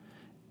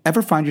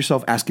Ever find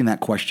yourself asking that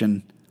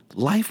question,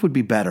 life would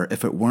be better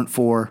if it weren't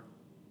for?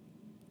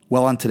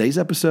 Well, on today's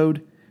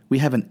episode, we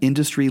have an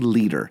industry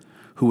leader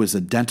who is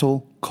a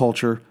dental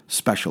culture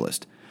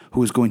specialist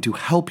who is going to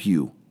help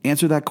you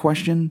answer that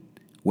question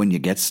when you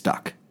get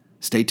stuck.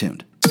 Stay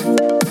tuned.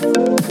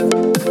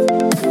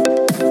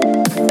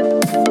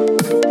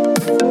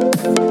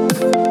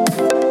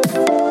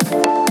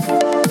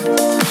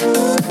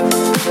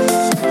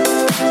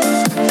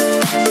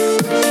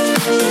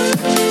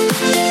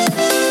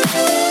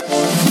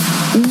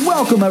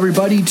 Welcome,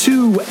 everybody,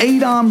 to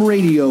ADOM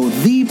Radio,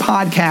 the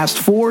podcast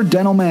for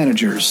dental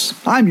managers.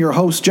 I'm your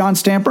host, John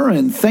Stamper,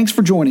 and thanks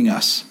for joining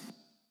us.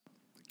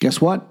 Guess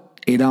what?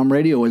 ADOM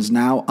Radio is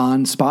now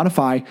on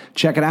Spotify.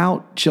 Check it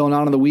out. Chilling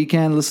out on the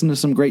weekend, listen to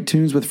some great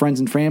tunes with friends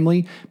and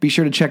family. Be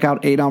sure to check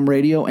out ADOM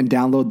Radio and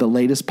download the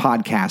latest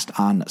podcast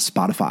on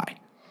Spotify.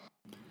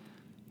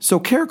 So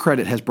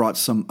CareCredit has brought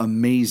some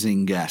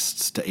amazing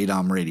guests to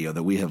ADOM Radio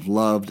that we have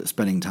loved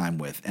spending time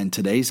with. And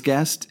today's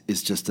guest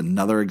is just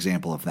another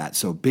example of that.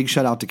 So big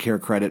shout out to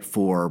CareCredit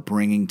for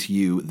bringing to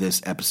you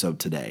this episode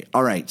today.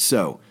 All right,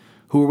 so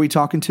who are we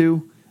talking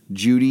to?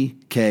 Judy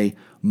K.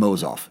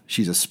 Mozoff.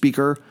 She's a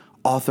speaker,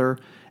 author,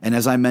 and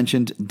as I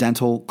mentioned,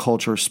 dental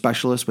culture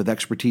specialist with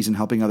expertise in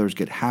helping others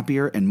get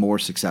happier and more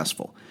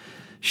successful.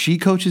 She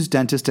coaches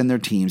dentists and their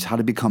teams how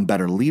to become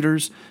better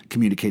leaders,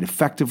 communicate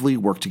effectively,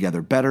 work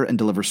together better, and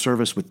deliver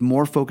service with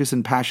more focus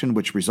and passion,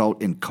 which result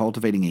in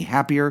cultivating a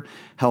happier,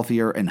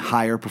 healthier, and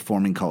higher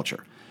performing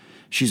culture.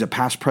 She's a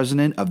past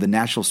president of the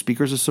National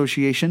Speakers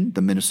Association,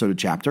 the Minnesota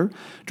chapter,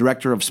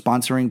 director of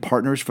sponsoring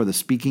partners for the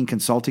Speaking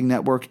Consulting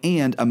Network,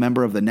 and a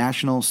member of the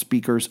National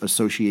Speakers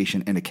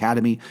Association and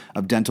Academy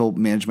of Dental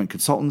Management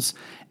Consultants,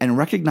 and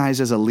recognized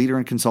as a leader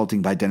in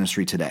consulting by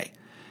Dentistry Today.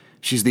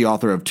 She's the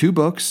author of 2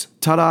 books,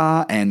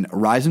 Ta-Da and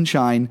Rise and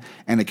Shine,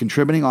 and a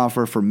contributing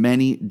author for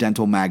many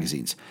dental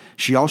magazines.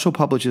 She also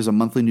publishes a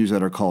monthly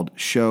newsletter called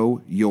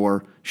Show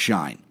Your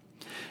Shine.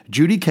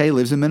 Judy K.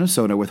 lives in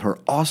Minnesota with her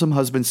awesome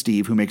husband,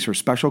 Steve, who makes her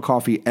special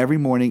coffee every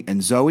morning,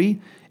 and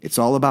Zoe, it's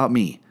all about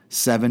me,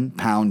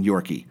 7-pound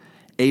Yorkie.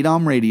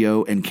 ADOM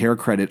Radio and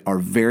CareCredit are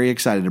very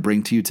excited to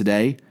bring to you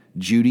today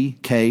Judy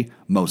K.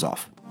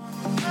 Mozoff.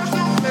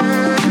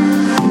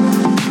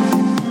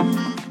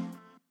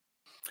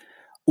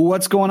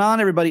 What's going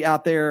on, everybody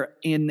out there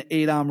in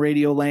ADOM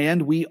Radio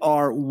land? We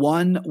are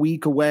 1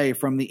 week away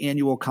from the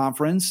annual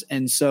conference.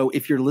 And so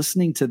if you're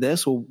listening to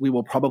this, we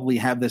will probably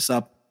have this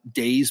up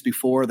days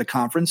before the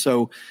conference.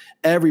 So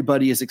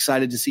everybody is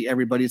excited to see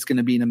everybody. It's going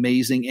to be an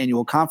amazing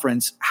annual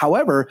conference.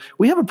 However,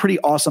 we have a pretty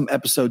awesome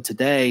episode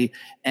today,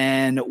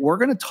 and we're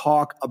going to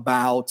talk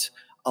about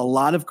a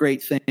lot of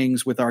great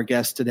things with our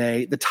guest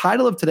today. The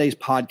title of today's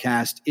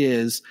podcast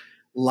is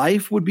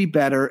Life Would Be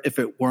Better If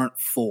It Weren't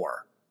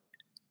For.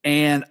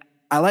 And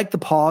I like the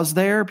pause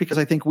there because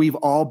I think we've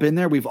all been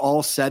there. We've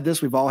all said this.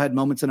 We've all had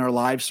moments in our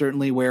lives,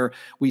 certainly, where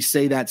we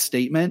say that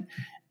statement.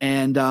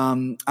 And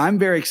I'm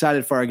very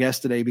excited for our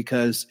guest today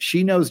because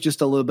she knows just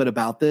a little bit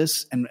about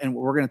this, and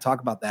we're going to talk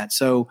about that.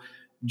 So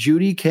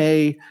Judy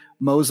K.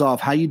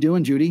 Mozoff, how you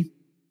doing, Judy?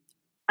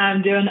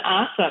 I'm doing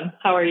awesome.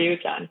 How are you,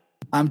 John?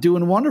 I'm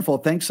doing wonderful.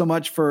 Thanks so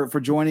much for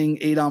joining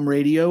ADOM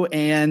Radio.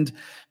 And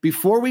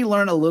before we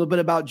learn a little bit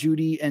about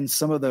Judy and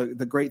some of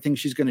the great things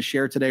she's going to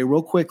share today,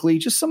 real quickly,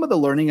 just some of the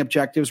learning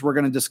objectives we're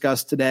going to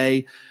discuss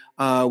today.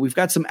 We've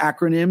got some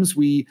acronyms.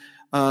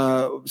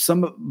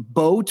 Some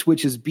BOAT,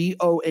 which is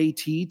BOAT,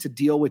 to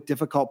deal with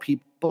difficult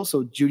people.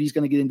 So Judy's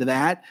going to get into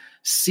that.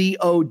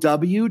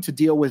 COW, to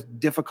deal with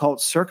difficult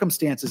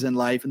circumstances in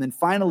life. And then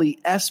finally,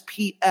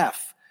 SPF,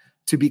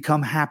 to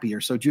become happier.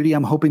 So Judy,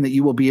 I'm hoping that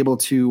you will be able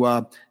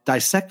to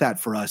dissect that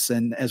for us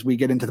and as we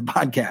get into the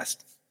podcast.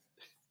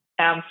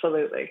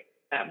 Absolutely.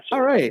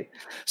 All right.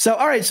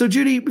 So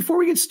Judy, before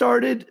we get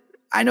started,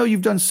 I know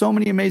you've done so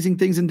many amazing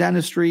things in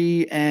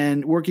dentistry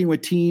and working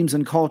with teams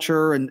and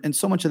culture and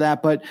so much of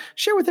that, but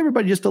share with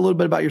everybody just a little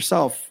bit about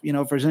yourself,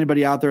 if there's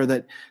anybody out there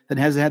that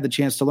hasn't had the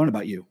chance to learn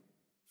about you.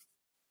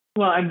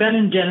 Well, I've been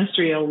in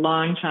dentistry a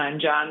long time,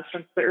 John,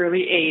 since the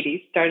early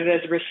 80s. Started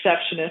as a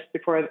receptionist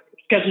before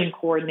scheduling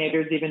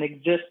coordinators even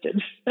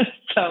existed.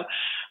 So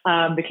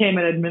became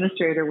an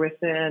administrator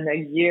within a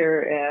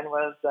year and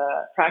was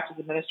a practice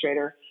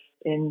administrator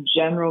in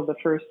general the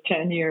first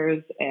 10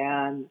 years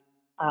and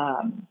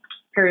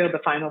perio the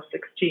final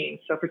 16.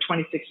 So for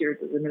 26 years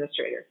as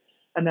administrator.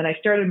 And then I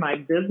started my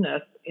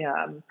business,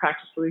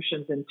 Practice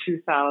Solutions, in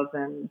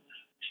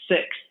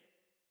 2006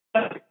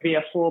 to be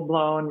a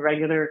full-blown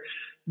regular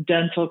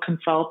dental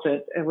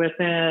consultant.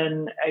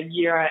 Within a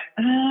year,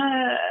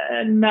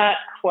 not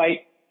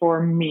quite for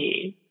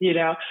me.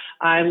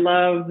 I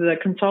love the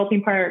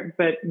consulting part,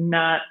 but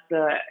not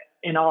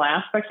in all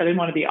aspects. I didn't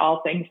want to be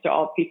all things to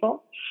all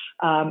people.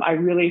 I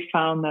really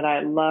found that I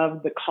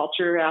love the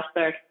culture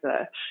aspect.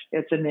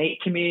 It's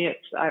innate to me.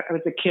 I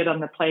was a kid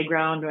on the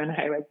playground when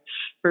I was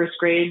first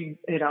grade,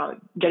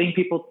 getting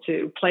people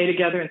to play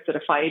together instead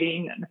of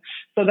fighting. And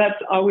so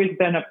that's always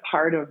been a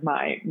part of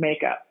my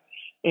makeup.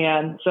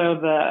 And so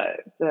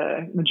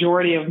the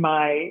majority of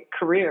my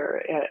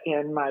career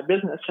in my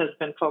business has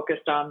been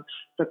focused on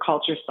the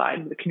culture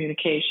side, the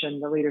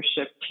communication, the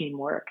leadership,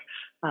 teamwork,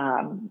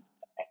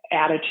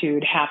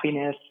 attitude,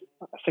 happiness,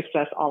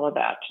 success, all of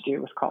that to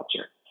do with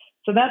culture.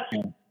 So that's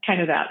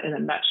kind of that in a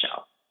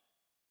nutshell.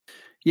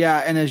 Yeah.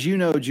 And as you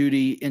know,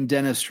 Judy, in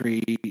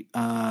dentistry,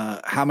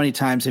 how many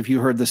times have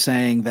you heard the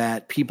saying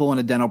that people in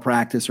a dental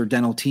practice or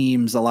dental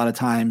teams a lot of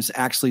times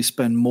actually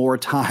spend more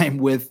time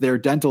with their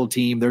dental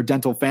team, their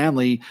dental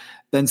family,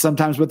 than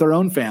sometimes with their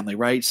own family,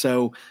 right?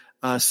 So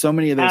so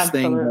many of those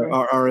things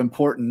are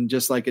important,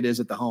 just like it is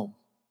at the home.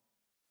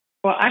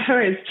 Well, I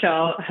always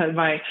tell when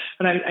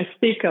I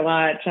speak a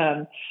lot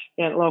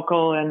in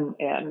local and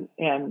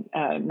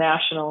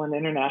national and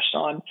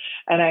international,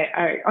 and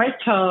I always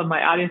tell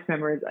my audience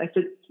members, I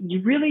said,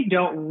 you really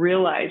don't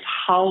realize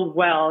how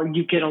well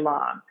you get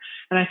along.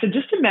 And I said,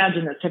 just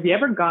imagine this. Have you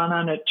ever gone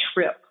on a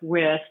trip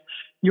with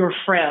your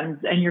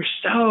friends and you're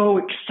so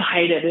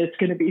excited? It's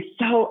going to be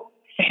so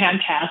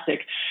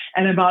fantastic.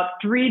 And about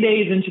 3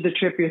 days into the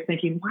trip, you're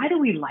thinking, why do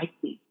we like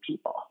these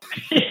people?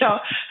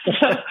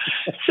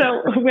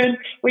 So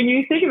when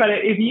you think about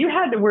it, if you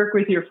had to work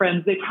with your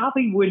friends, they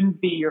probably wouldn't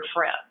be your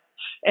friends.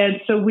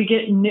 And so we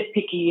get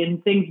nitpicky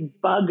and things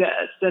bug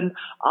us and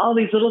all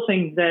these little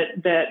things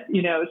that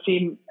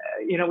seem,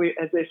 we,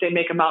 as they say,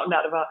 make a mountain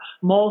out of a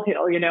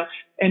molehill,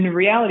 And the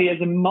reality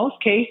is, in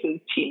most cases,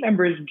 team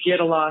members get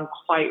along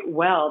quite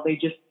well. They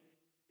just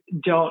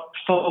don't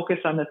focus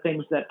on the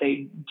things that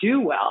they do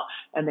well,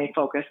 and they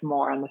focus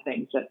more on the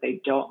things that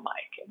they don't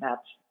like. And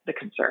that's the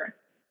concern.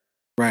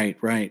 Right.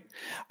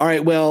 All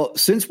right. Well,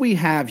 since we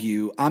have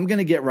you, I'm going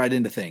to get right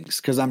into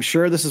things because I'm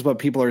sure this is what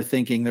people are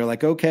thinking. They're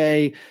like,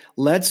 okay,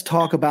 let's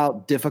talk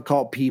about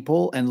difficult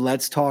people and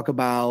let's talk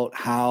about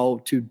how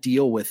to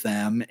deal with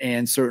them.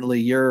 And certainly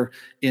your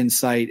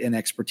insight and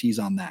expertise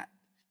on that.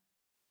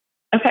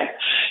 Okay.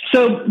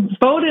 So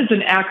BOAT is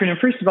an acronym.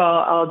 First of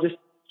all, I'll just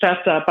fess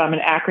up. I'm an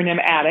acronym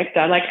addict.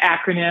 I like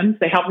acronyms.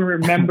 They help me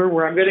remember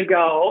where I'm going to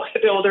go.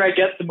 The older I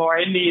get, the more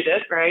I need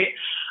it, right?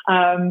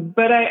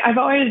 But I've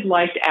always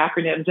liked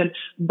acronyms. And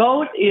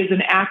BOAT is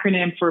an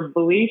acronym for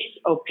beliefs,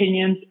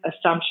 opinions,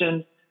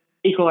 assumptions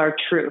equal our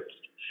truths.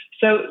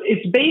 So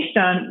it's based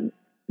on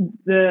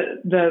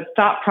the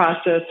thought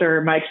process or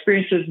my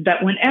experiences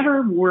that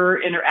whenever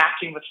we're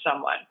interacting with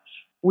someone,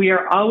 we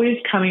are always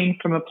coming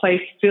from a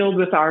place filled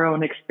with our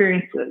own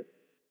experiences.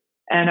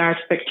 And our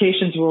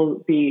expectations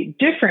will be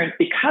different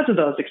because of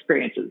those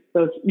experiences,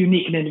 those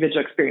unique and individual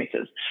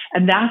experiences.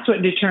 And that's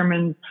what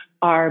determines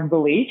our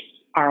beliefs,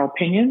 our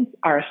opinions,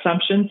 our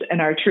assumptions,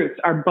 and our truths,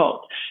 are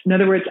both. In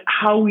other words,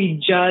 how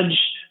we judge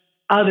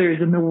others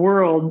in the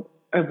world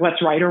of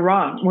what's right or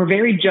wrong. We're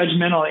very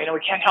judgmental. We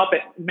can't help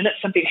it. The minute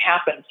something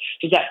happens,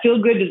 does that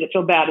feel good? Does it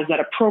feel bad? Is that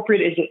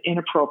appropriate? Is it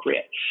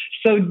inappropriate?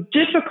 So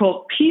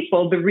difficult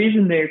people, the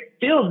reason they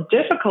feel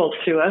difficult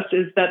to us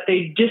is that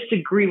they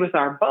disagree with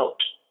our BOAT.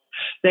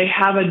 They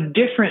have a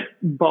different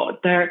BOAT.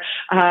 They're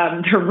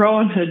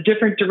rowing in a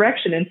different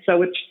direction. And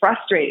so it's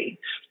frustrating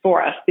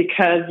for us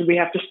because we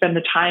have to spend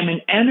the time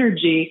and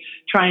energy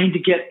trying to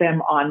get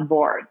them on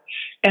board.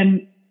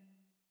 And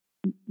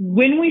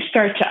when we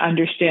start to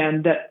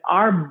understand that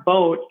our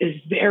BOAT is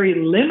very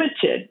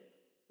limited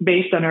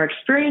based on our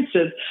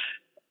experiences,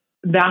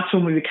 that's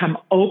when we become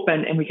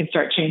open and we can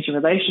start changing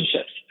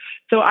relationships.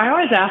 So I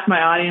always ask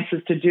my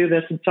audiences to do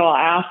this, and so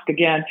I'll ask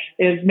again,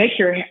 is make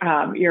your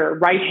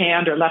right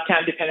hand or left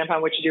hand, depending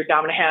upon which is your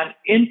dominant hand,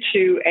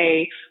 into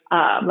a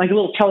like a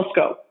little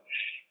telescope.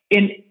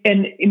 And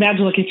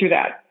imagine looking through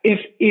that.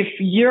 If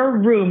your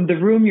room, the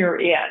room you're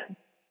in,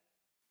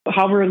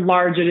 however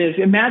large it is,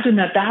 imagine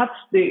that's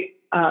the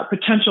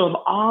potential of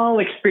all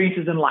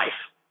experiences in life.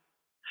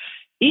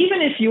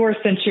 Even if you're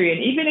a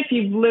centurion, even if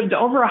you've lived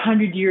over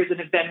 100 years and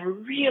have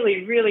been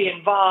really, really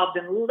involved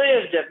and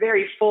lived a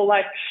very full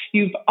life,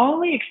 you've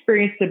only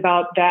experienced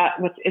about that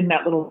what's in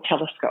that little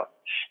telescope.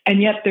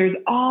 And yet there's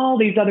all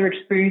these other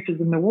experiences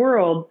in the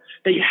world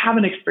that you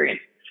haven't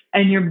experienced.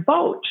 And your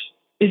BOAT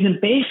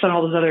isn't based on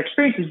all those other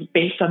experiences, it's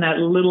based on that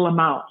little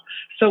amount.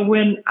 So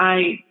when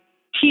I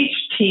teach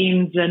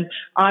teams and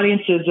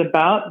audiences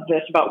about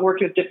this, about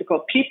working with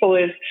difficult people,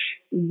 is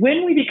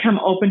when we become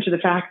open to the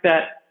fact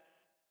that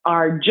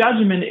our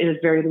judgment is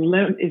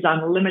on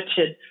a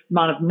limited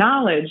amount of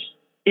knowledge,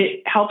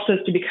 it helps us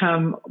to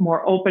become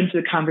more open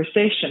to the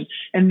conversation.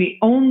 And the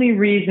only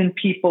reason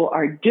people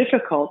are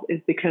difficult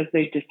is because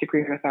they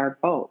disagree with our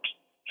BOAT.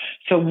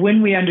 So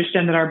when we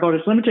understand that our BOAT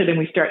is limited and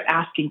we start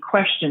asking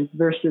questions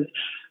versus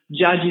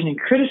judging and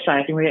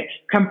criticizing, we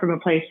come from a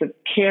place of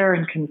care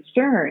and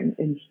concern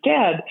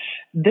instead,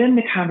 then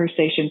the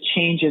conversation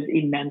changes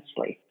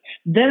immensely.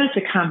 Then it's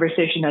a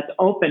conversation that's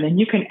open, and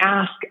you can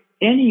ask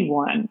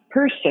anyone,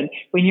 person,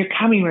 when you're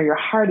coming where your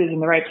heart is in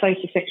the right place,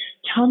 to say,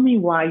 tell me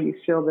why you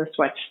feel this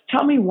way.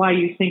 Tell me why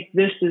you think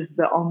this is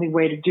the only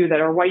way to do that,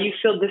 or why you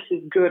feel this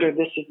is good or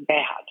this is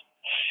bad.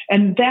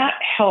 And that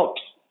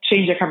helps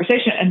change the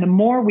conversation. And the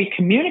more we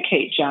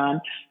communicate, John,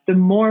 the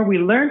more we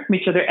learn from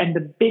each other, and the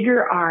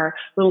bigger our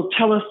little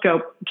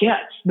telescope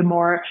gets, the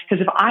more,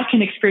 because if I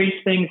can experience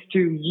things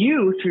through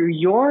you, through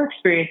your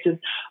experiences,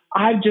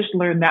 I've just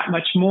learned that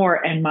much more,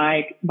 and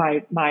my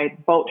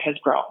boat has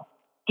grown.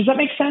 Does that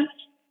make sense?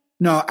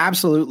 No,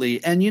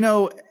 absolutely. And,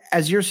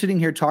 as you're sitting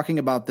here talking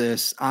about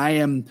this, I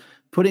am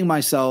putting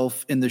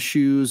myself in the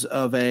shoes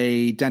of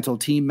a dental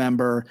team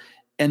member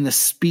and the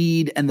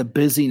speed and the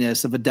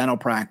busyness of a dental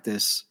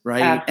practice,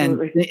 right?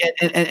 Absolutely.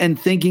 And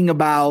thinking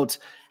about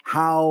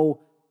how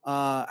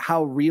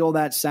real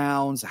that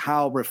sounds,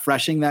 how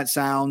refreshing that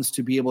sounds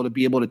to be able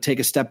to take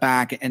a step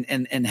back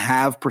and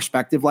have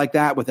perspective like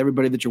that with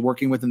everybody that you're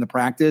working with in the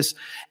practice,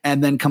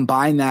 and then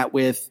combine that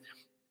with,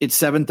 it's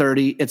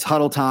 7:30, it's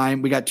huddle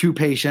time, we got 2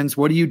 patients,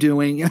 what are you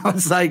doing?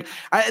 It's like,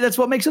 that's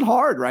what makes it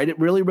hard, right? It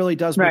really, really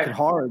does make it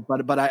hard.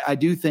 But I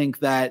do think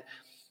that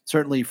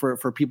certainly for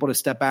people to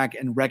step back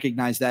and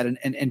recognize that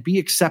and be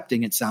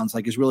accepting, it sounds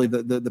like, is really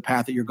the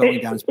path that you're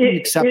going down. It's being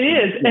accepting. It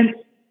is. And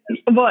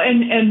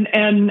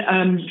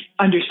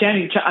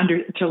understanding,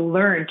 to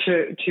learn,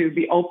 to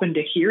be open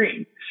to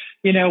hearing.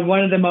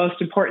 One of the most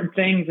important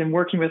things in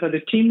working with other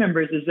team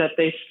members is that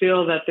they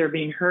feel that they're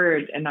being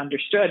heard and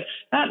understood.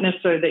 Not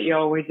necessarily that you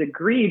always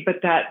agree, but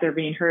that they're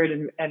being heard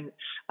and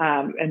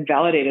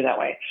validated that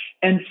way.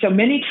 And so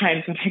many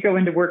times when I go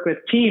into work with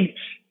team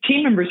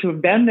members who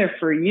have been there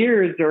for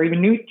years, or even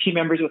new team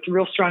members with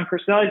real strong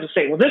personalities, will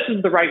say, well, this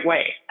is the right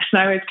way.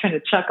 And I always kind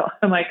of chuckle.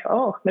 I'm like,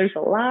 oh, there's a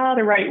lot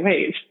of right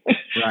ways,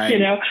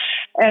 right.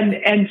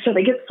 And so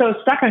they get so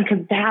stuck on,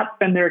 because that's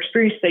been their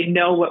experience. They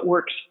know what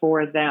works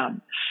for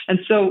them. And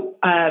so,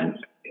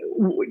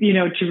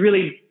 to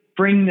really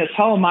bring this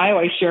home, I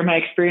always share my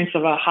experience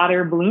of a hot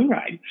air balloon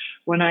ride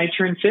when I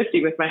turned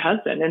 50 with my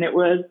husband. And it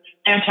was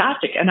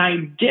fantastic. And I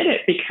did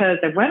it because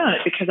I went on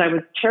it because I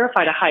was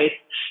terrified of heights.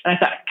 And I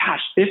thought,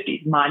 gosh, 50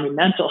 is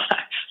monumental.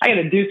 I got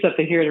to do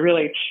something here to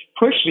really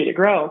push me to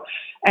grow.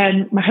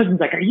 And my husband's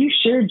like, are you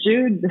sure,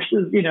 Jude? This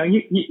is,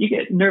 you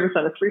get nervous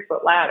on a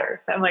 3-foot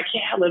ladder. So I'm like,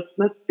 yeah,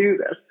 let's do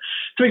this.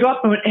 So we go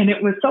up, and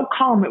it was so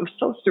calm. It was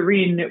so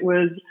serene. It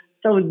was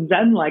so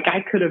zen-like.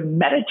 I could have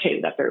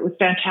meditated up there. It was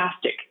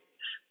fantastic.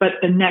 But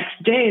the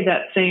next day,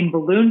 that same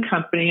balloon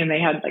company, and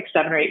they had like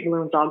 7 or 8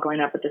 balloons all going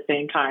up at the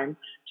same time,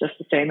 just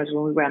the same as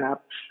when we went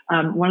up.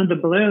 One of the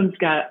balloons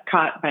got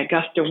caught by a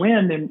gust of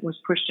wind and was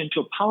pushed into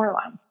a power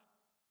line.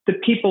 The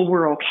people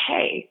were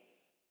okay.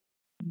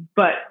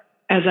 But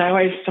as I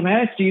always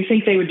ask, do you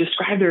think they would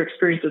describe their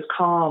experience as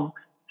calm,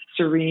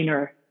 serene,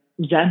 or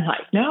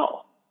zen-like?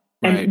 No.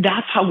 And right.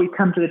 That's how we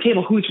come to the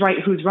table. Who's right?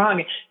 Who's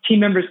wrong? Team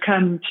members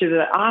come to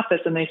the office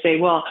and they say,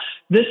 well,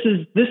 this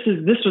was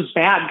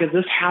bad because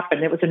this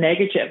happened. It was a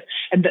negative.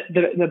 And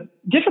the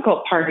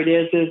difficult part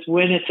is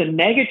when it's a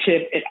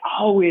negative, it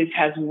always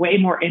has way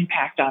more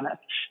impact on us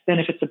than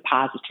if it's a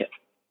positive.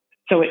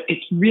 So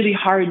it's really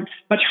hard,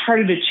 much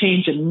harder to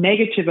change a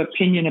negative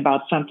opinion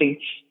about something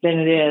than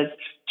it is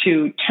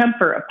to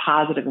temper a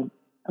positive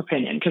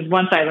opinion. Because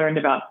once I learned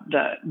about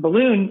the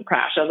balloon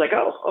crash, I was like,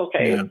 oh,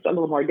 okay, It's a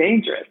little more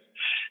dangerous.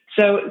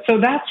 So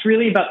that's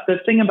really about the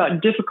thing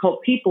about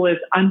difficult people, is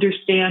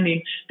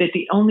understanding that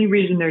the only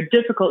reason they're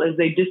difficult is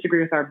they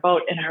disagree with our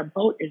boat, and our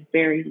boat is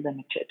very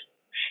limited.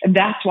 And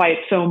that's why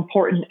it's so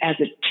important as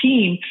a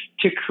team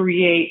to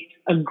create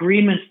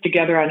agreements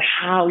together on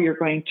how you're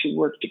going to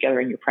work together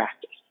in your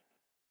practice.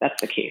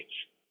 That's the key.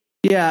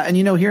 Yeah. And,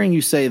 hearing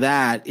you say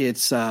that,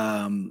 it's,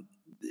 I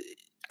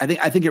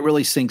think it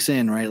really sinks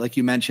in, right? Like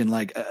you mentioned,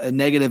 like a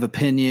negative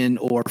opinion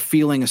or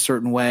feeling a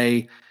certain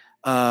way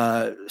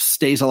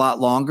stays a lot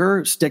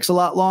longer, sticks a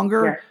lot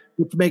longer. Yeah.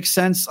 Which makes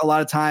sense a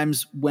lot of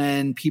times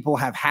when people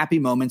have happy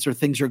moments or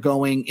things are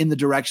going in the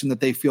direction that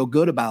they feel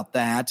good about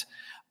that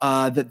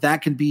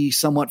that can be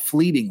somewhat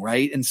fleeting,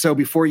 right? And so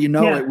before you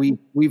know it,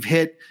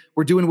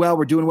 we're doing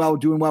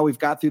well, we've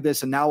got through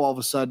this, and now all of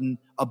a sudden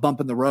a bump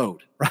in the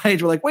road,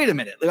 right? We're like, wait a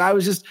minute, I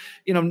was just,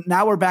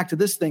 now we're back to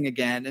this thing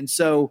again. And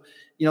so,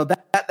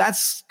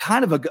 that's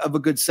kind of a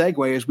good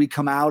segue as we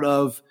come out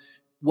of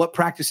what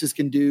practices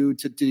can do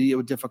to deal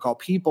with difficult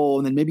people.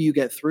 And then maybe you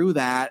get through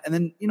that, and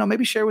then,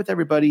 maybe share with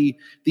everybody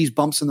these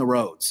bumps in the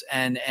roads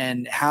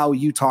and how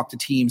you talk to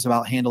teams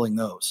about handling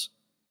those.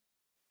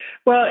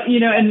 Well,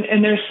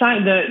 and there's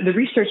the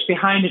research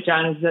behind it,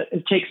 John, is that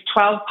it takes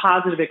 12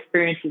 positive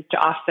experiences to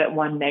offset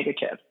one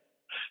negative.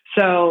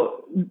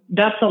 So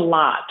that's a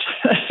lot.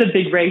 That's a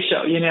big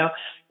ratio,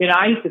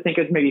 I used to think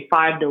it was maybe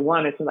 5 to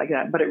 1 or something like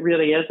that, but it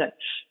really isn't.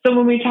 So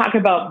when we talk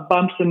about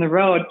bumps in the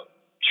road,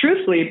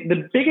 truthfully,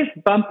 the biggest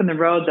bump in the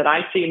road that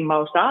I see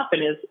most often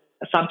is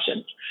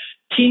assumptions.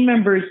 Team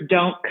members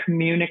don't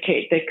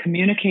communicate. They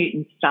communicate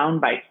in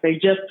sound bites.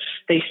 They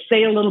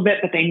say a little bit,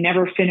 but they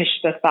never finish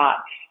the thought.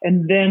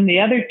 And then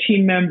the other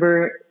team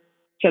member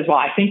says, well,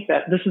 I think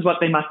that this is what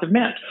they must have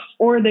meant.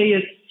 Or they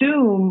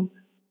assume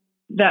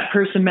that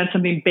person meant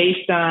something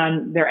based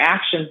on their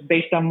actions,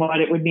 based on what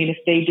it would mean if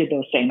they did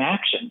those same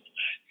actions.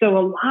 So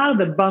a lot of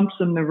the bumps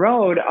in the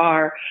road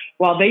are,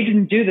 well, they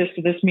didn't do this,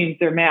 so this means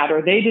they're mad,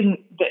 or they did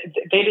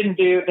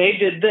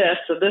this,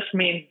 so this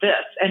means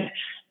this.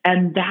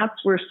 And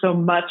that's where so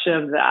much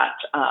of that,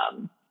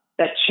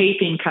 that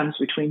chafing comes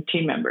between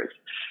team members.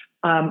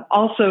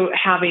 Also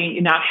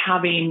not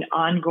having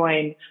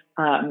ongoing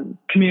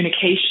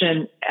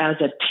communication as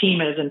a team,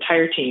 as an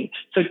entire team.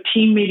 So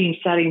team meeting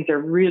settings are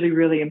really,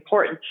 really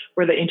important,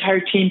 where the entire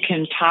team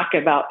can talk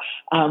about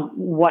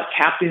what's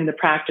happening in the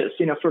practice.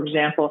 You know, for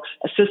example,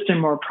 a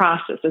system or a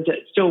process. Is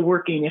it still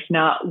working? If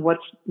not,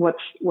 what's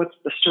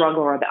the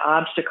struggle or the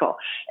obstacle?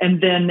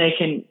 And then they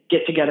can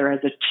get together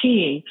as a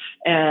team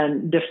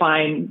and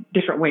define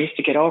different ways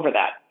to get over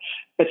that.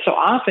 But so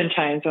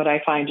oftentimes what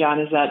I find, John,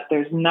 is that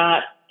there's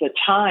not the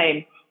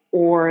time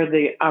or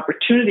the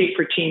opportunity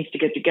for teams to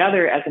get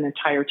together as an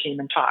entire team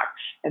and talk.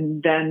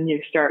 And then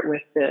you start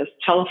with this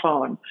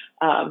telephone,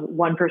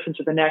 one person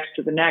to the next,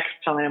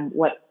 telling them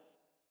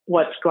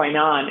what's going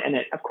on. And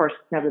it, of course,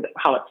 never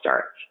how it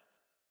starts.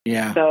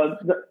 Yeah. So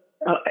the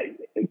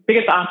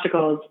biggest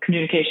obstacle is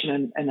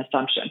communication and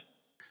assumption.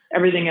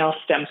 Everything else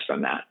stems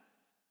from that.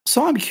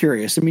 So I'm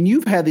curious. I mean,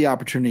 you've had the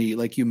opportunity,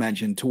 like you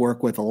mentioned, to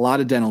work with a lot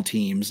of dental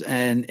teams.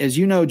 And as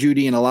you know,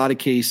 Judy, in a lot of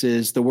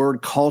cases, the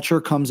word culture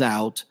comes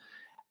out.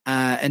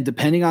 And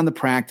depending on the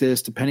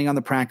practice, depending on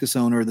the practice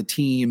owner, the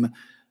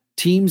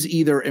teams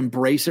either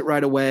embrace it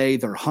right away,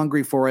 they're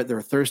hungry for it,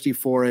 they're thirsty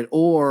for it,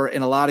 or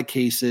in a lot of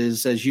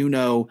cases, as you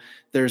know,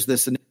 there's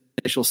this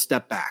initial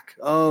step back.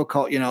 Oh,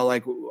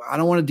 like, I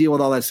don't want to deal with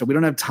all that stuff. We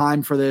don't have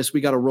time for this.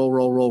 We got to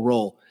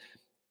roll.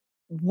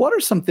 What are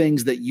some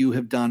things that you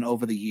have done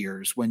over the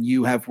years when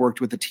you have worked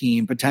with a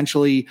team,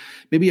 potentially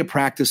maybe a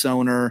practice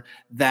owner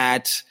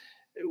that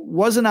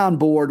wasn't on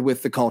board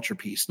with the culture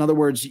piece? In other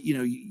words,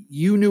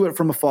 you knew it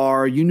from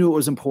afar, you knew it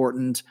was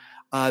important.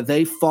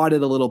 They fought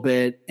it a little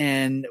bit.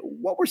 And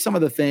what were some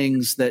of the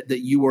things that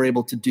you were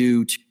able to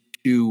do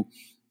to,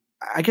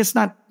 I guess,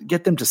 not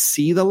get them to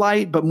see the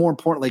light, but more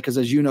importantly, because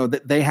as you know,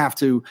 that they have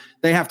to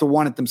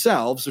want it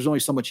themselves. There's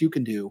only so much you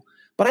can do.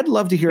 But I'd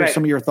love to hear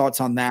some of your thoughts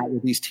on that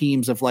with these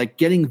teams, of like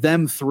getting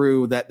them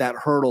through that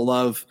hurdle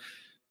of,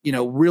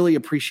 really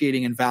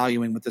appreciating and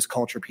valuing what this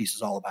culture piece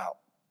is all about.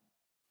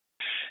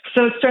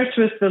 So it starts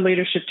with the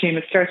leadership team.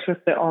 It starts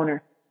with the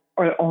owner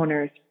or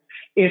owners.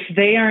 If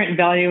they aren't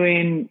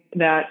valuing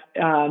that,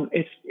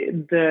 it's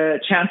the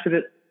chance of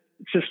it,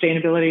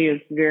 sustainability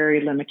is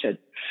very limited.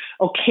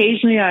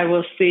 Occasionally I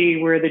will see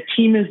where the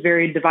team is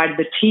very divided.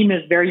 The team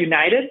is very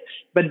united,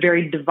 but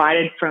very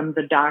divided from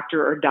the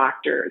doctor or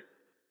doctors.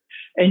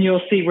 And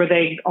you'll see where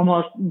they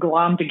almost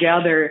glom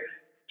together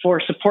for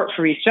support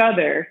for each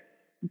other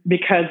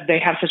because they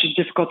have such a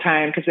difficult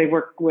time because they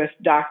work with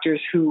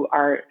doctors who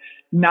are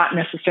not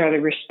necessarily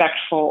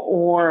respectful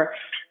or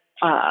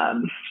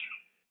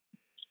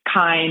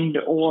kind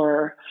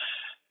or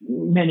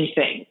many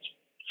things.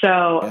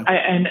 So,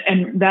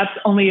 and that's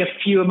only a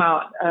few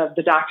amount of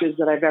the doctors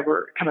that I've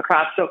ever come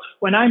across. So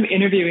when I'm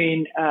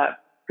interviewing a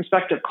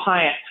prospective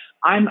client,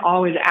 I'm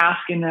always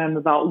asking them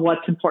about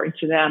what's important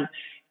to them.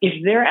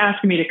 If they're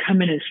asking me to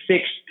come in and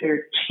fix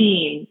their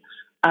team,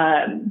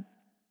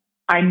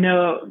 I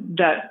know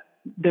that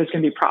there's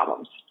going to be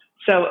problems.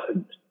 So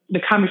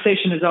the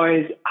conversation is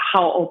always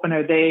how open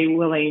are they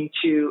willing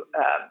to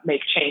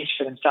make change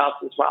for themselves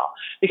as well.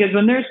 Because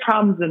when there's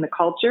problems in the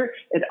culture,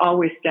 it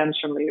always stems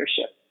from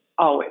leadership,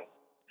 always.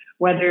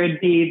 Whether it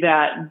be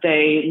that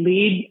they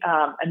lead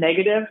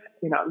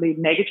lead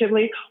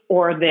negatively,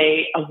 or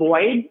they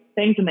avoid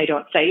things and they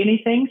don't say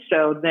anything.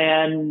 So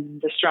then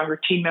the stronger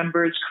team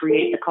members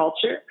create the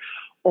culture,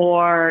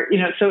 or,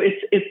 so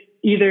it's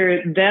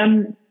either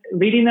them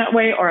leading that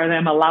way or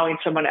them allowing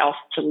someone else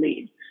to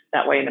lead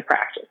that way in the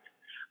practice.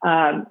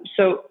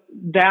 So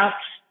that's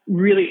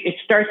really, it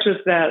starts with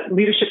the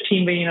leadership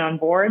team being on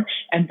board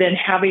and then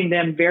having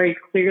them very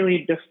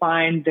clearly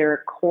define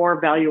their core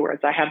value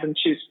words. I have them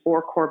choose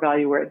 4 core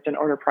value words in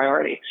order of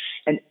priority.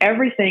 And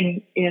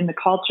everything in the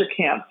culture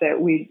camp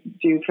that we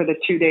do for the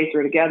 2 days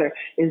we're together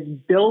is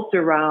built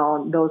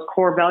around those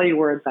core value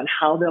words on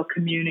how they'll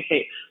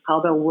communicate,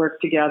 how they'll work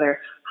together,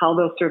 how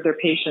they'll serve their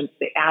patients,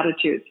 the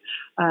attitudes.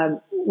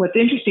 What's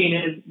interesting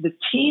is the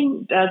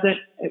team doesn't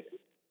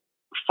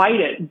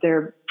fight it.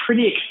 They're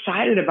pretty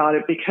excited about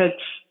it because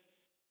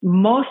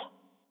most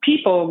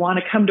people want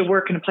to come to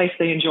work in a place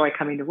they enjoy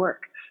coming to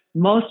work.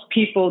 Most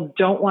people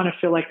don't want to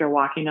feel like they're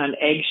walking on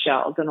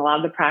eggshells, and a lot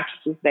of the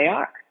practices they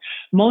are.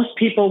 Most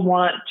people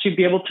want to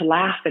be able to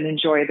laugh and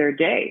enjoy their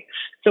day.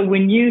 So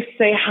when you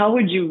say, how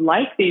would you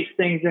like these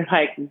things? They're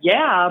like,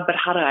 yeah, but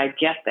how did I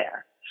get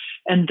there?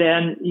 And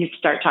then you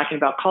start talking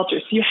about culture.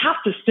 So you have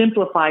to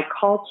simplify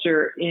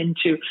culture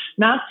into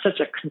not such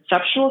a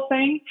conceptual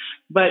thing,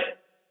 but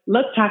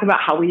let's talk about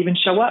how we even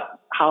show up,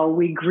 how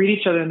we greet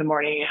each other in the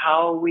morning,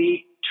 how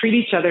we treat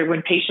each other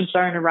when patients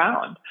aren't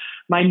around.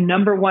 My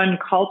number one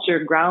culture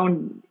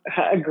ground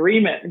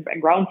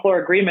floor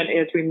agreement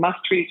is we must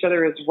treat each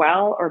other as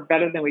well or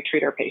better than we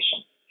treat our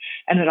patients.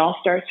 And it all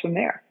starts from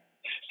there.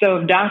 So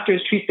if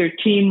doctors treat their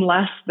team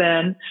less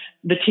than,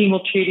 the team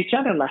will treat each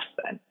other less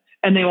than,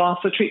 and they will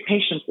also treat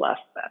patients less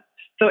than.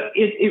 So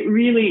it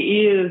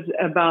really is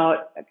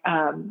about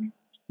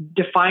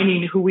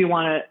defining who we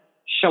want to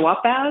show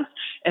up as,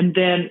 and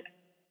then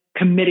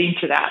committing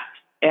to that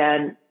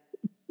and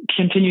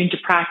continuing to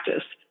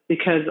practice,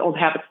 because old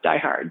habits die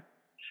hard,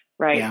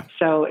 right? Yeah.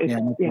 So it's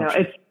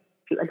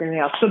it's like anything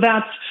else. So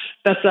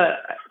that's a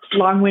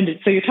long-winded.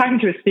 So you're talking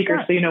to a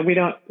speaker, so we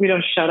don't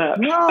shut up.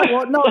 No.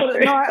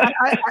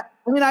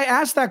 I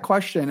asked that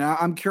question.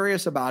 I'm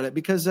curious about it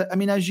because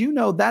as you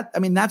know,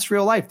 that's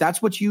real life.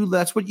 That's what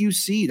you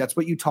see. That's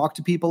what you talk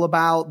to people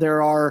about.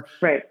 There are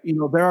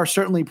there are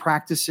certainly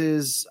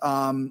practices,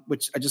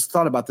 which I just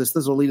thought about this.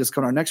 This will lead us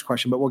to our next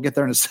question, but we'll get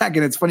there in a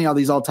second. It's funny how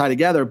these all tie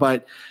together,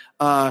 but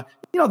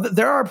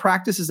there are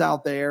practices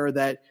out there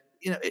that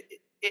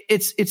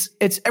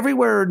it's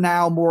everywhere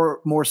now,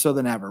 more so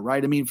than ever,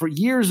 right? For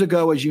years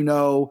ago, as you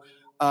know,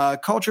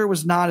 culture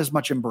was not as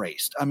much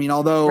embraced.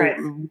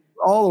 Although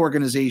all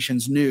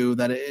organizations knew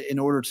that in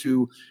order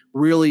to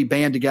really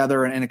band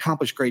together and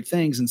accomplish great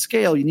things and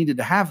scale, you needed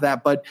to have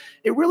that. But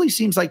it really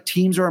seems like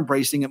teams are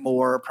embracing it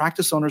more.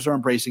 Practice owners are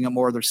embracing it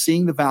more. They're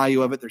seeing the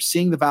value of it. They're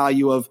seeing the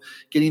value of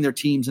getting their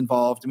teams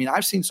involved.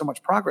 I've seen so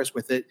much progress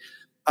with it.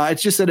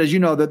 It's just that, as you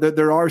know, that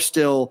there are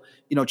still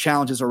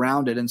challenges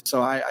around it, and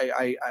so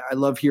I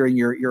love hearing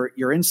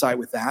your insight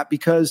with that,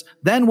 because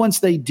then once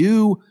they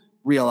do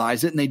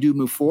realize it and they do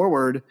move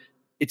forward,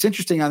 it's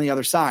interesting on the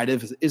other side,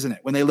 isn't it?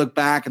 When they look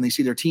back and they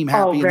see their team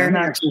happy, and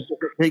then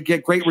they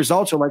get great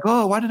results. They're like,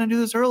 oh, why didn't I do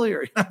this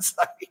earlier? It's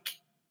like,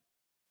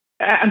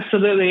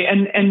 absolutely,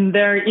 and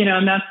they're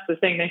and that's the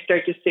thing. They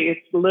start to see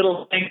it's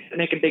little things that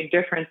make a big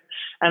difference,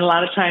 and a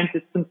lot of times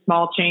it's some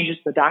small changes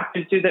the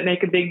doctors do that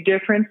make a big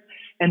difference.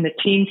 And the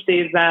team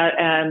sees that,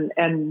 and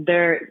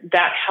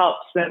that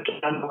helps them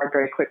get on board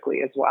very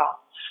quickly as well.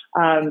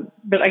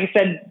 But like I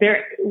said,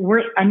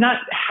 I'm not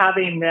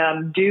having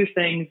them do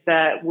things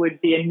that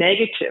would be a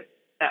negative.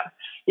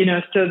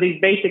 So these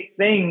basic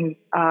things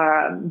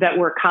that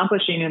we're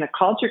accomplishing in a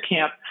culture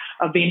camp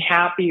of being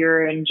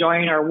happier,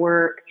 enjoying our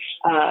work,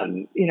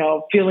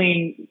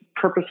 feeling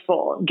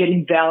purposeful,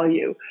 getting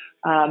value,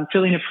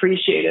 feeling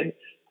appreciated.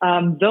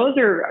 Those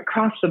are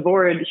across the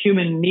board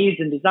human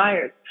needs and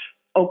desires.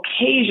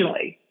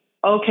 Occasionally,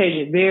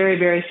 very,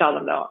 very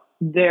seldom though,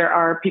 there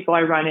are people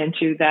I run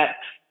into that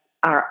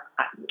are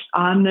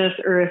on this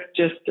earth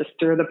just to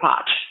stir the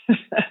pot.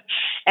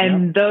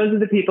 And those are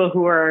the people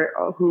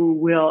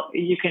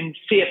you can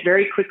see it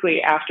very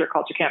quickly after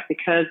culture camp,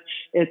 because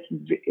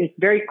it's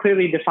very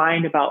clearly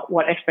defined about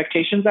what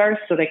expectations are.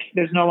 So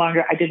there's no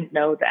longer, I didn't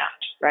know that,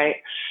 right?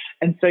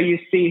 And so you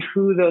see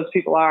who those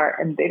people are,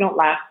 and they don't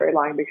last very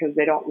long because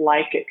they don't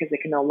like it, because they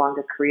can no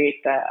longer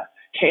create the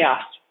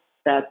chaos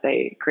that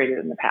they created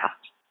in the past.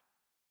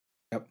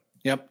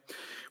 Yep.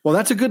 Well,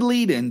 that's a good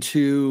lead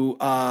into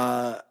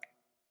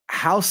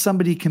how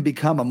somebody can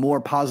become a more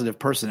positive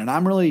person. And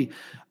I'm really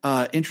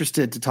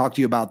interested to talk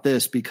to you about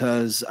this,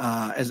 because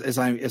as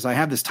I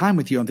have this time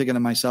with you, I'm thinking to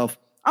myself,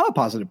 I'm a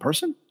positive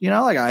person.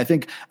 I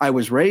think I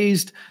was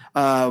raised,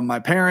 my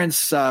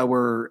parents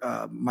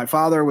were, my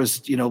father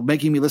was,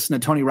 making me listen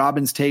to Tony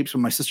Robbins tapes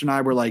when my sister and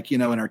I were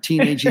in our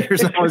teenage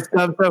years and all this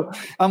stuff. So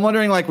I'm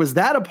wondering, was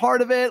that a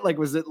part of it?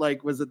 Was it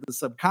the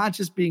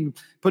subconscious being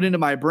put into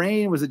my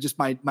brain? Was it just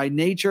my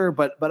nature?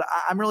 But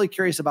I'm really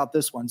curious about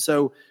this one.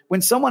 So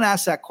when someone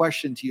asks that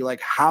question to you,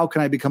 how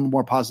can I become a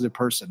more positive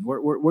person?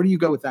 Where do you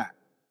go with that?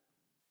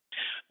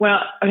 Well,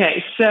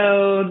 okay,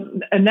 so,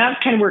 and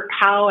that's kind of where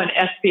POW and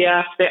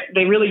SPF,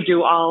 they really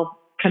do all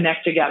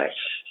connect together.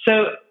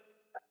 So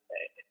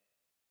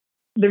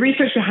the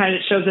research behind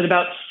it shows that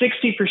about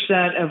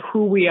 60% of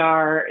who we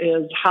are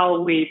is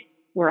how we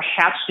were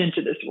hatched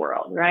into this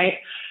world, right?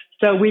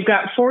 So we've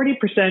got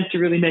 40% to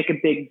really make a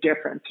big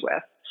difference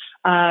with.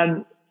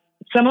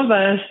 Some of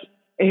us,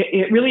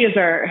 it really is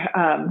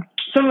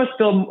some of us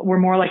feel we're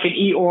more like an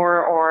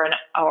Eeyore or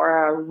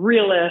a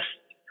realist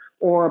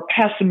or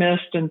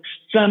pessimist, and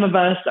some of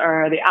us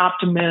are the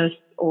optimists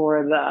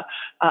or the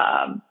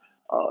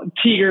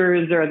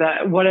tigers, or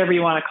the whatever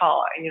you want to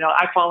call it.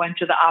 I fall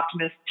into the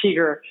optimist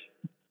tiger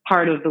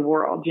part of the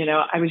world.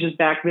 I was just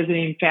back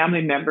visiting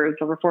family members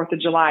over 4th of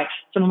July.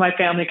 Some of my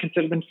family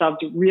consider themselves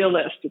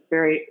realists. It's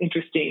very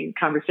interesting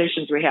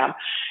conversations we have.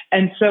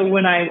 And so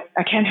when I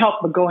can't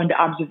help but go into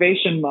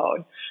observation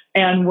mode.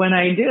 And when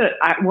I do it,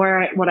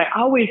 what I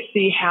always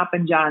see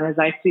happen, John, is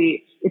I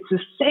see it's the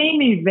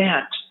same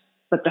event,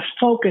 but the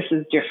focus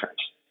is different.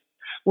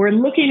 We're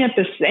looking at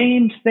the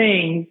same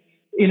things,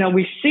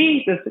 we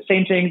see the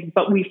same things,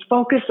 but we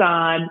focus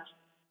on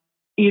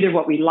either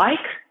what we like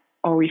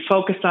or we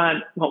focus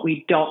on what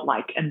we don't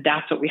like, and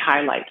that's what we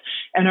highlight.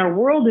 And our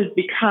world has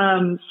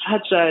become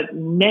such a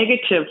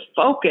negative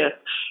focus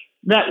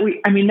that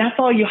that's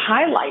all you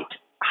highlight.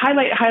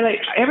 Highlight,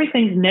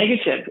 everything's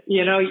negative.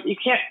 You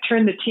can't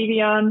turn the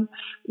TV on.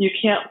 You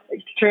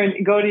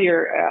can't go to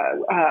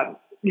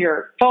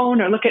your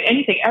phone or look at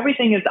anything.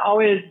 Everything is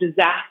always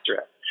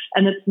disastrous.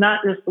 And it's not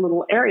just a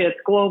little area, it's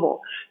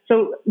global.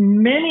 So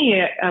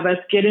many of us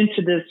get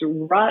into this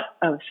rut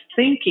of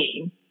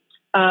thinking,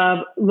 of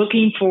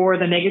looking for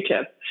the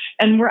negative.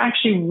 And we're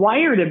actually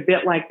wired a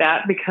bit like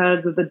that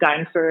because of the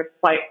dinosaur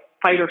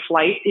fight or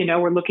flight.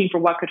 We're looking for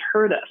what could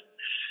hurt us.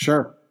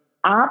 Sure.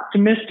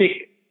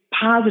 Optimistic,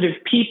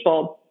 positive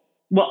people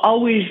will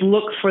always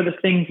look for the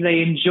things they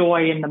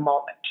enjoy in the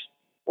moment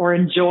or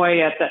enjoy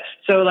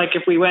so like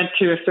if we went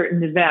to a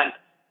certain event,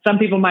 some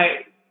people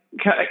might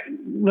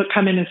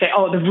come in and say,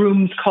 oh, the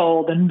room's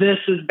cold and this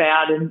is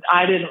bad and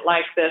I didn't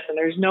like this and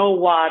there's no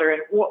water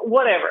and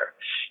whatever.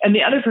 And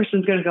the other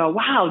person's going to go,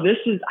 wow,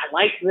 I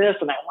like this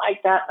and I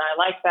like that and I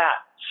like that.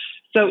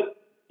 So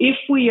if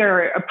we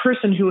are a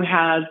person who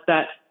has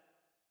that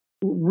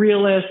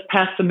realist,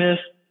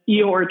 pessimist,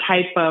 Eeyore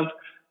type of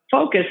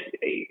focus,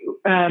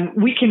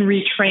 we can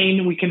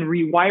retrain, we can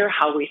rewire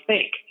how we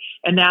think.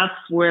 And that's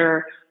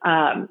where,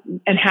 and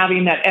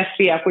having that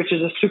SPF, which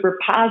is a super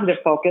positive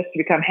focus, to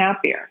become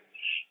happier.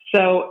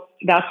 So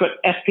that's what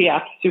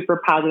SPF,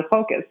 super positive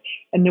focus.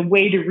 And the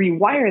way to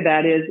rewire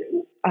that is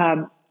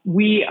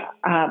we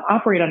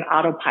operate on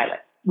autopilot.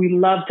 We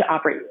love to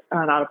operate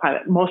on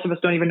autopilot. Most of us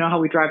don't even know how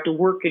we drive to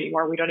work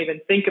anymore. We don't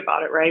even think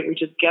about it, right? We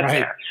just get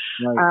there.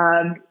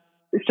 Right.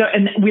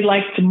 And we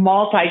like to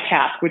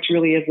multitask, which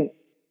really isn't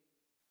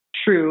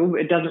true.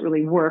 It doesn't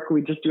really work.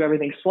 We just do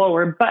everything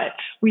slower, but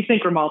we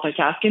think we're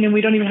multitasking and we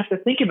don't even have to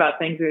think about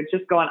things. We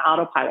just go on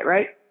autopilot,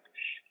 right?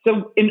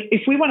 So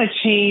if we want to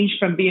change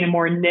from being a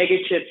more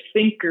negative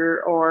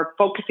thinker or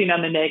focusing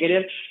on the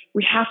negative,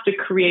 we have to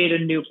create a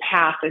new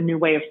path, a new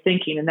way of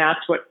thinking. And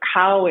that's what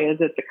COW is.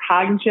 It's a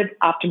cognitive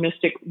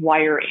optimistic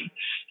wiring.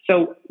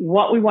 So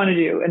what we want to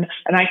do, and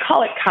I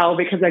call it COW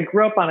because I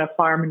grew up on a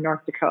farm in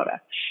North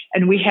Dakota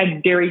and we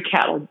had dairy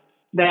cattle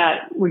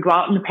that would go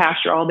out in the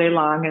pasture all day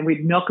long and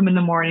we'd milk them in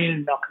the morning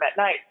and milk them at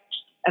night.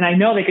 And I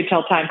know they could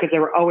tell time because they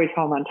were always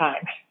home on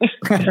time.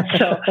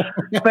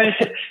 But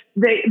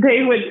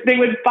they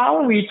would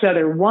follow each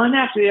other one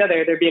after the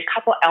other. There'd be a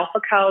couple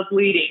alpha cows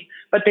leading,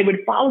 but they would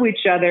follow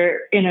each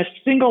other in a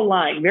single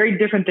line, very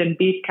different than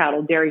beef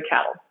cattle, dairy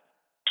cattle.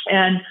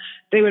 And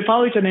they would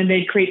follow each other and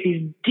they'd create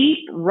these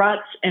deep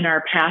ruts in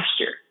our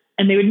pasture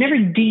and they would never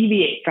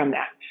deviate from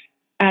that.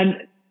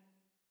 And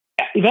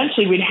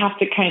eventually we'd have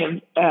to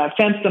kind of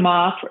fence them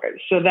off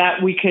so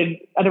that we could,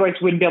 otherwise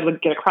we wouldn't be able to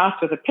get across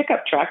with a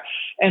pickup truck.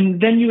 And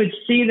then you would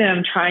see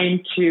them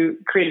trying to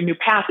create a new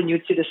path and you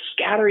would see the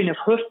scattering of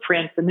hoof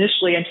prints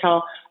initially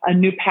until a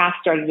new path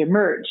started to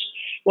emerge.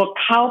 Well,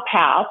 cow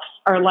paths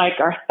are like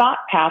our thought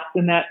paths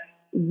in that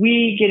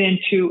we get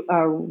into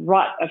a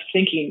rut of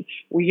thinking.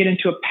 We get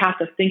into a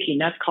path of thinking.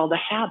 That's called a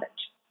habit.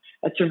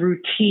 That's a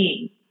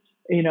routine.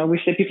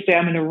 People say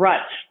I'm in a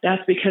rut.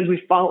 That's because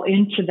we fall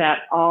into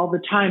that all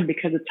the time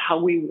because it's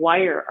how we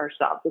wire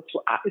ourselves.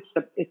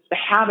 It's the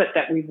habit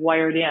that we've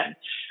wired in.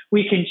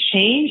 We can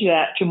change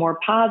that to more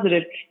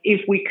positive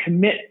if we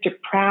commit to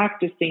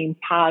practicing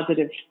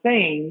positive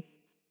things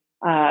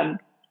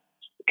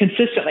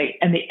consistently.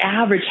 And the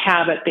average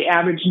habit, the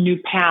average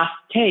new path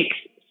takes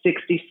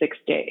 66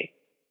 days.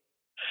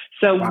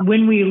 So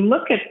when we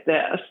look at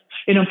this,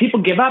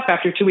 people give up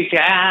after 2 weeks.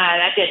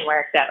 That didn't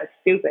work. That was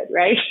stupid,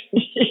 right?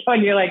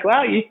 And you're like,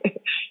 well,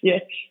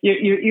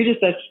 you're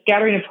just a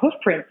scattering of hoof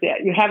prints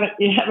yet. You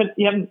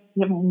haven't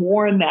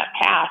worn that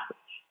path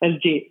as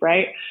deep,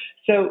 right?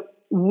 So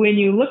when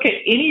you look at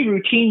any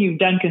routine you've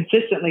done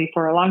consistently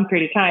for a long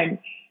period of time,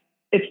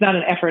 it's not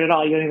an effort at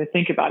all. You don't even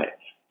think about it.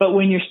 But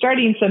when you're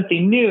starting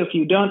something new, if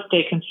you don't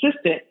stay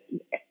consistent,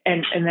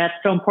 and that's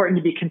so important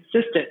to be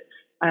consistent,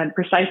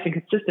 precise and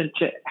consistent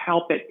to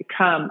help it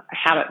become a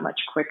habit much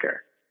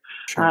quicker.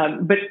 Sure.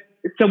 But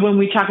so when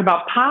we talk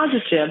about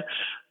positive,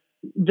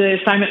 the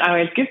assignment I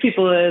always give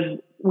people is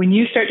when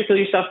you start to feel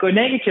yourself go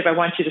negative, I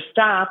want you to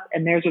stop.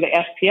 And there's where the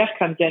SPF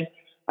comes in.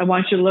 I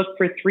want you to look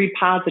for 3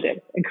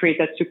 positives and create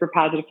that super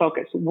positive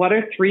focus. What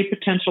are 3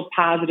 potential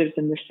positives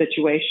in this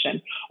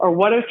situation? Or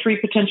what are 3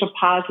 potential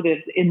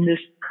positives in this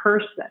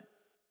person?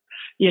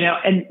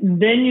 And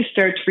then you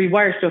start to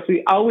rewire. So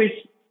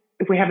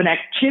if we have an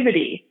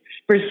activity,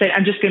 versus saying,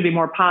 I'm just going to be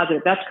more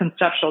positive. That's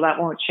conceptual. That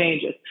won't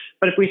change it.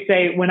 But if we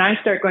say, when I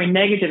start going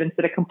negative,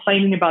 instead of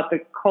complaining about the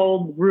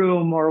cold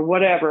room or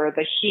whatever,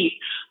 the heat,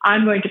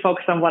 I'm going to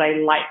focus on what I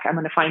like. I'm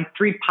going to find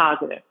 3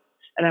 positives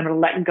and I'm going to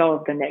let go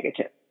of the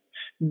negative.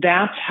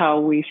 That's how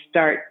we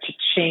start to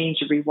change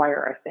and rewire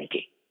our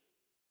thinking.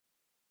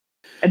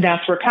 And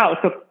that's where COW.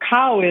 So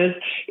COW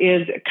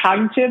is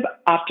cognitive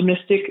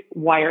optimistic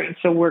wiring.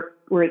 So we're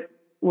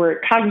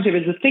cognitive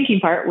is the thinking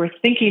part. We're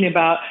thinking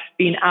about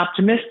being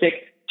optimistic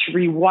to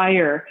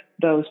rewire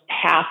those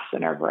paths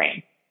in our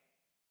brain.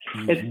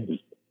 Mm-hmm.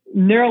 It's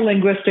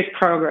neurolinguistic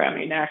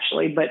programming,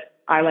 actually, but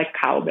I like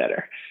COW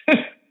better.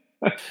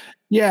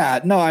 Yeah,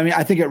 no, I mean,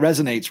 I think it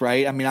resonates,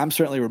 right? I mean, I'm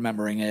certainly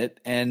remembering it.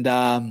 And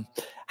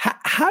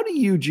how do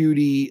you,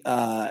 Judy,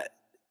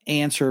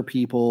 answer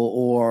people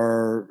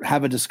or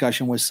have a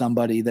discussion with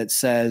somebody that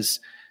says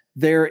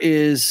there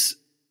is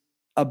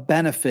a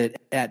benefit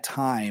at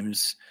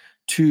times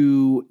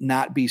to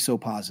not be so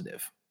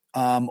positive?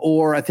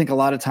 Or I think a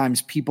lot of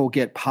times people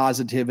get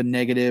positive and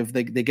negative.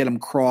 They get them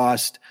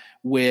crossed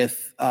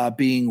with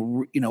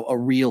being, a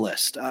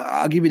realist.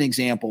 I'll give you an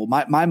example.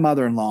 My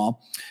mother-in-law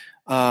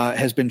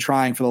has been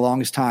trying for the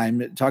longest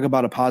time. Talk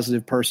about a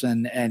positive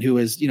person and who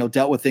has,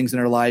 dealt with things in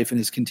her life and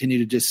has continued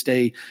to just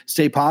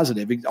stay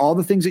positive. All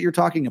the things that you're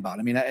talking about.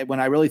 I mean, when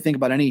I really think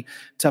about any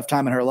tough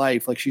time in her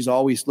life, like she's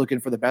always looking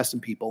for the best in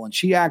people. And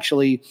she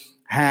actually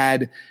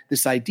had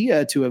this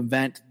idea to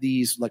invent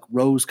these like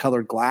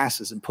rose-colored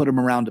glasses and put them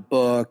around a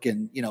book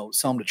and,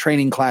 sell them to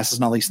training classes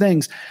and all these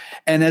things.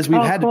 And as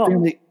we've had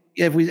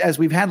as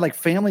we've had like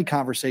family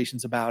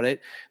conversations about it,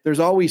 there's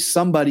always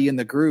somebody in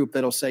the group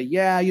that'll say,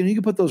 yeah, you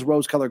can put those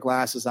rose-colored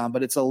glasses on,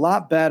 but it's a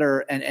lot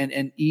better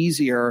and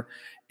easier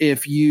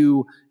if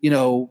you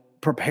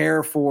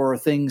prepare for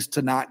things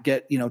to not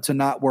get, to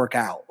not work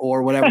out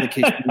or whatever the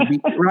case may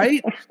be,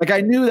 right? Like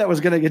I knew that was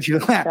going to get you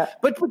to laugh, yeah.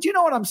 but you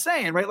know what I'm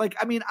saying, right? Like,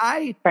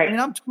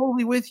 I'm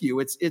totally with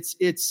you.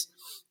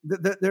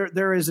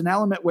 There is an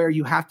element where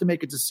you have to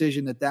make a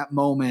decision at that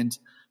moment,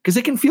 because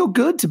it can feel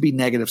good to be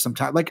negative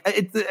sometimes. Like,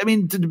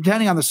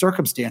 depending on the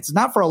circumstances,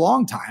 not for a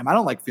long time. I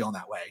don't like feeling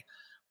that way,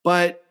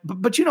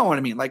 but you know what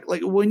I mean? Like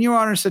when you're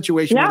in a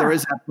situation where there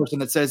is that person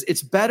that says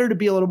it's better to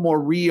be a little more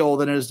real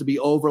than it is to be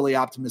overly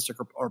optimistic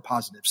or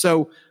positive.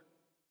 So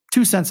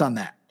 2 cents on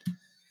that.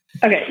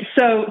 Okay.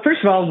 So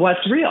first of all,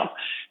 what's real?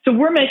 So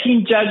we're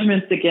making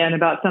judgments again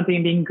about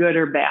something being good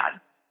or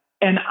bad.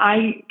 And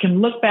I can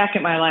look back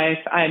at my life.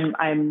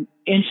 I'm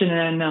inching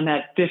in on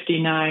that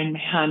 59.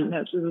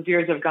 Those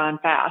years have gone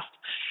fast.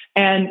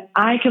 And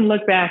I can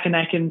look back and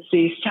I can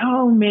see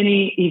so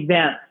many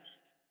events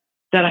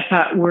that I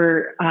thought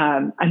were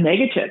a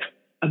negative,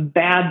 a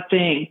bad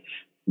thing,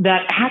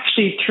 that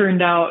actually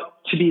turned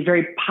out to be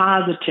very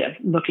positive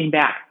looking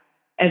back.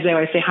 As they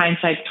always say,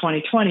 hindsight's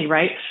 20/20,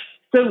 right?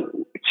 So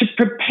to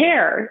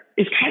prepare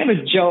is kind of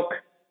a joke,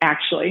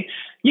 actually.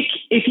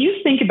 If you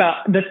think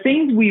about the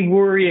things we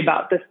worry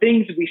about, the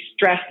things we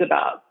stress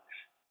about,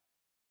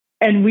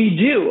 and we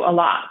do a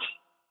lot,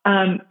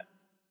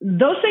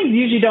 those things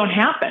usually don't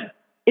happen.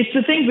 It's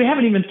the things we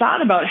haven't even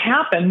thought about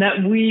happen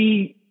that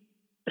we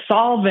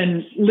solve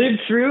and live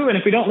through. And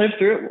if we don't live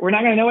through it, we're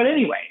not going to know it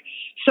anyway.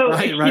 So,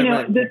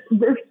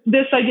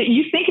 this idea,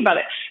 you think about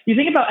it. You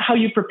think about how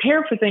you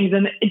prepare for things,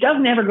 and it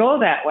doesn't ever go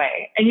that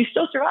way, and you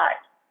still survive,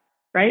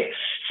 right?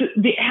 So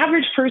the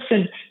average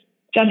person,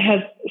 John, has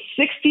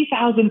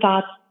 60,000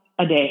 thoughts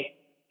a day,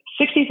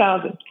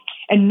 60,000,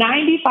 and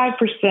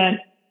 95%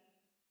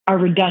 are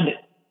redundant.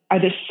 Are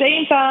the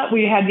same thought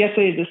we had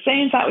yesterday, is the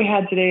same thought we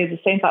had today, is the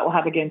same thought we'll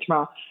have again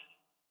tomorrow.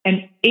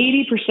 And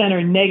 80%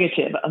 are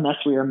negative unless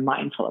we are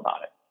mindful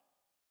about it.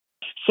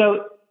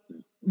 So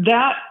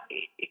that,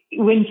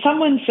 when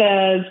someone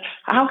says,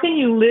 how can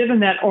you live in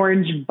that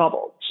orange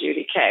bubble,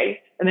 Judy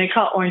Kay? And they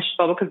call it orange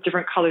bubble because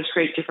different colors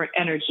create different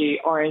energy.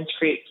 Orange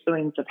creates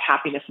feelings of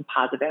happiness and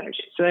positive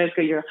energy. So that's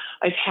good. You're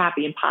always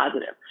happy and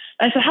positive.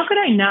 And I said, how could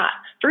I not?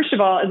 First of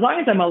all, as long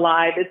as I'm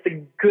alive, it's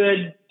a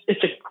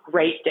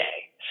great day.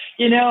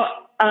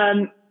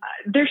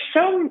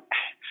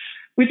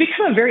 We've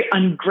become a very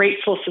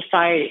ungrateful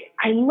society.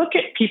 I look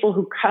at people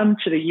who come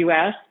to the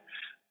U.S.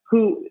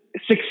 who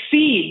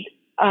succeed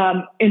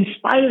in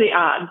spite of the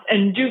odds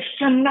and do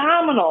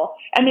phenomenal.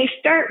 And they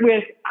start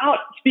without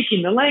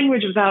speaking the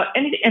language, without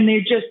anything. And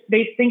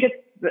they think it's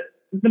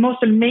the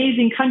most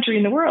amazing country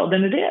in the world.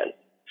 And it is.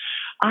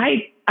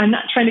 I'm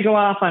not trying to go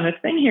off on a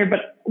thing here,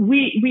 but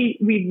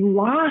we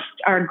lost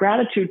our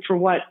gratitude for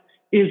what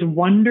is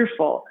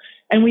wonderful.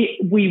 And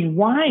we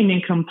whine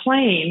and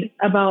complain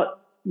about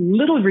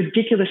little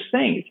ridiculous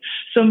things.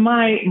 So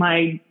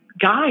my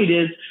guide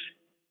is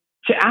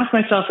to ask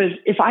myself is,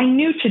 if I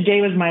knew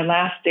today was my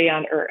last day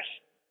on earth,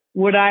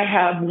 would I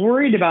have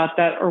worried about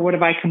that, or would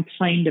have I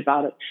complained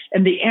about it?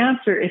 And the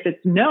answer, if it's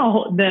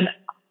no, then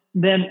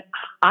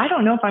I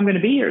don't know if I'm going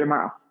to be here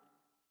tomorrow.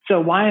 So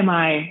why am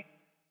I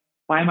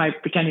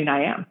pretending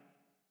I am?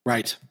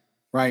 Right.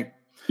 3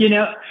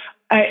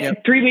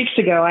 weeks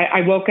ago,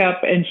 I woke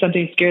up and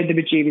something scared the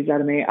bejeebies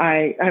out of me.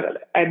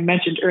 I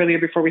mentioned earlier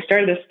before we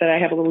started this that I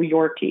have a little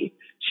Yorkie.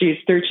 She's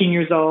 13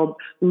 years old.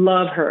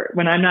 Love her.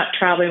 When I'm not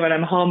traveling, when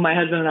I'm home, my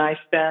husband and I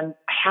spend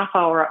a half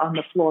hour on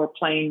the floor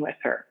playing with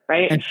her,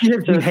 right? And she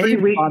has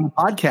behaved on the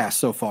podcast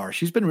so far.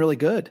 She's been really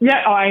good.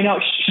 Yeah. Oh, I know.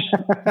 Shh,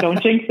 don't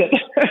jinx it.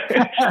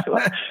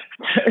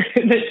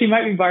 She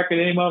might be barking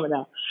at any moment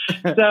now.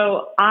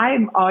 So I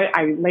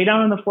lay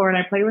down on the floor and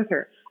I play with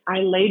her. I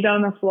laid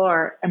down on the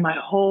floor and my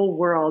whole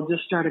world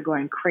just started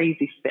going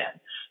crazy spin.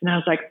 And I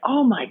was like,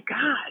 oh my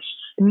gosh,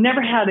 I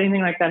never had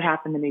anything like that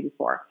happen to me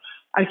before.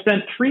 I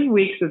spent 3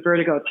 weeks with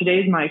vertigo.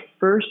 Today's my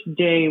first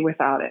day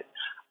without it.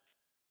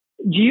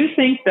 Do you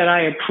think that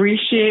I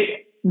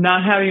appreciate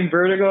not having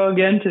vertigo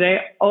again today?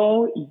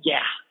 Oh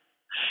yeah.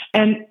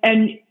 And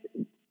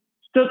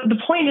so the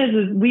point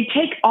is we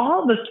take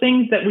all the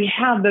things that we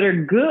have that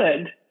are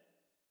good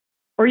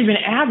or even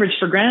average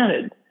for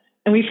granted.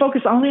 And we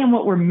focus only on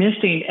what we're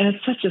missing, and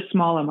it's such a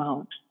small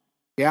amount.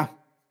 Yeah.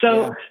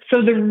 So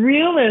the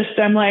realist,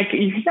 I'm like,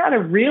 you're not a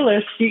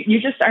realist. You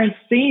just aren't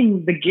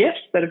seeing the gifts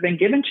that have been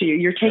given to you.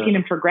 You're taking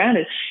them for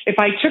granted. If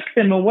I took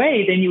them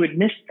away, then you would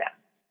miss them.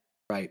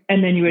 Right.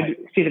 And then you would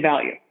see the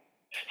value.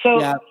 So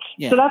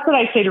so that's what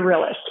I say to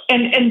realists.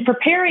 And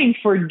preparing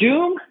for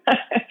doom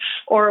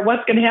or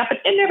what's going to happen,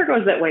 it never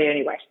goes that way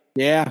anyway.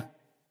 Yeah.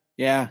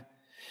 Yeah.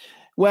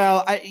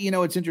 Well,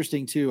 it's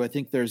interesting too. I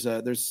think there's,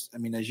 I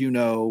mean, as you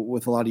know,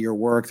 with a lot of your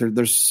work,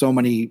 there's so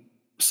many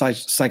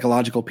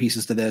psychological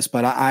pieces to this,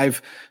 but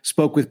I've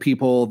spoke with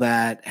people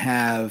that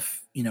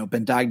have,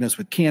 been diagnosed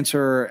with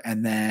cancer,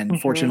 and then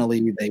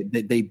fortunately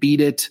they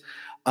beat it,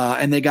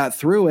 and they got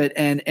through it.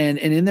 And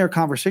in their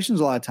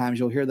conversations, a lot of times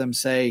you'll hear them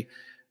say,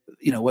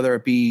 whether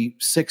it be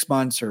 6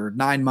 months or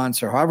 9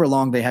 months or however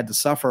long they had to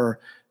suffer,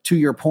 to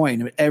your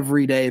point,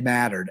 every day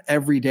mattered.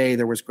 Every day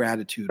there was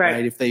gratitude,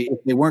 right? If they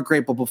weren't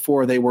grateful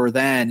before, they were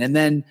then, and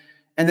then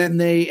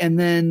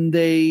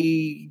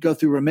they go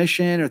through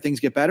remission or things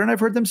get better. And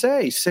I've heard them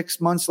say 6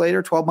 months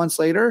later, 12 months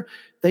later,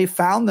 they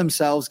found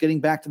themselves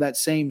getting back to that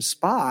same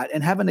spot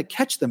and having to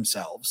catch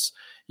themselves,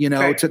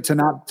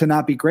 to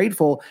not be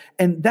grateful.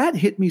 And that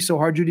hit me so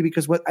hard, Judy,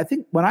 because when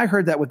I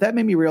heard that, what that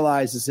made me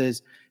realize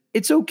is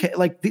it's okay.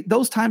 Like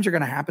those times are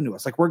going to happen to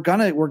us. Like we're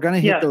gonna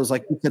hit those,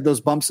 like you said, those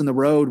bumps in the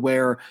road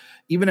where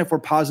even if we're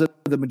positive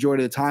the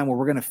majority of the time, where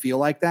we're going to feel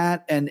like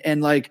that.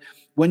 And like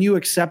when you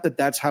accept that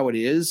that's how it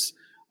is,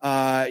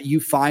 you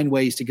find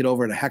ways to get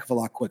over it a heck of a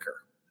lot quicker.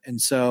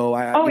 And so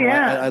I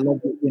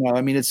love it.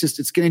 I mean, it's an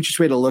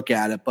interesting way to look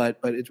at it, but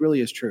it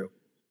really is true.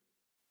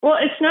 Well,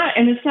 it's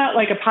not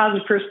like a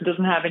positive person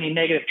doesn't have any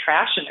negative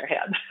trash in their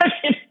head. I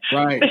mean,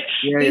 right.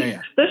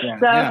 Yeah. This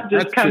stuff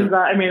just comes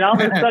out. I mean, all of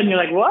a sudden you're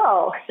like,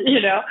 whoa,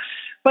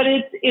 but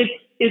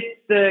it's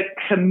the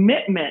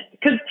commitment,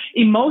 because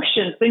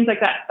emotions, things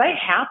like that, they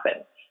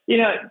happen,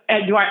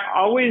 and do I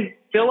always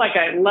feel like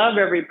I love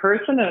every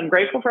person and I'm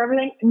grateful for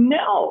everything?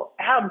 No,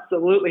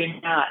 absolutely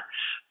not.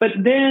 But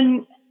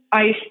then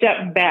I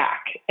step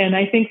back, and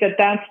I think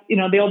that's,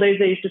 the old days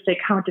they used to say,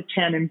 count to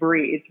 10 and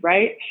breathe,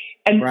 right?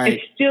 And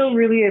it's still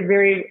really a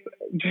very,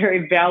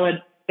 very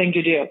valid thing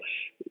to do.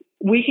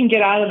 We can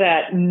get out of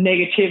that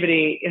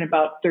negativity in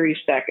about 30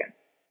 seconds.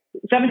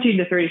 17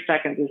 to 30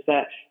 seconds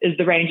is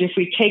the range. If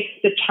we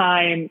take the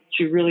time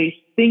to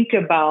really think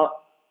about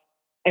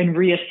and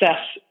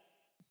reassess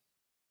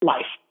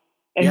life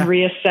and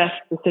reassess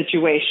the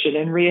situation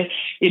and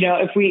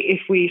if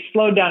we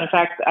slow down. In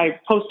fact, I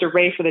post a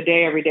Ray for the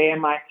day every day,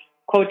 and my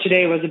quote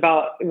today was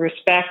about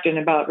respect, and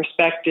about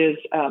respect is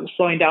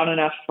slowing down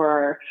enough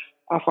for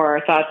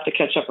our thoughts to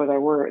catch up with our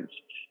words,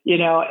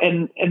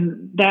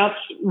 and that's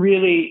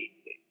really,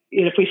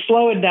 if we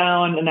slow it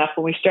down enough,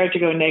 when we start to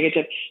go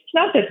negative, it's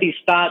not that these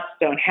thoughts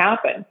don't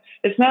happen.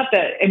 It's not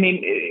that,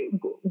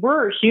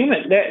 we're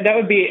human. That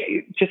would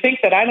be to think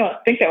that I don't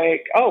think that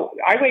way. Oh,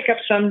 I wake up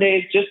some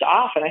days just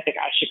off and I think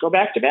I should go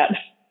back to bed.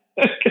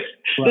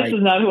 This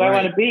is not who I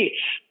want to be.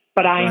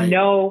 But I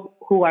know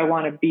who I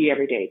want to be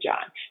every day,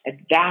 John.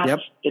 And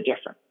that's the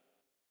difference.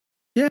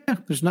 Yeah,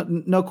 there's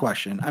no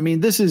question. I mean,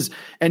 this is,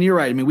 and you're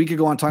right. I mean, we could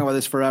go on talking about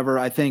this forever.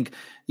 I think,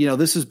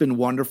 this has been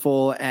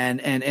wonderful.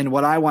 And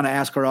what I want to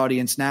ask our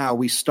audience now,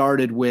 we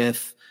started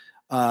with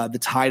the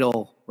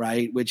title,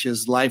 right? Which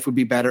is Life Would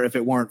Be Better If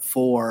It Weren't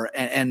For,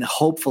 and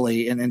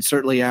hopefully, and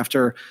certainly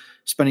after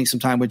spending some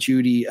time with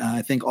Judy,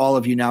 I think all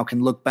of you now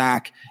can look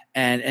back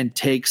and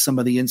take some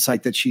of the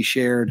insight that she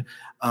shared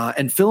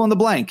and fill in the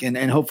blank,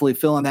 and hopefully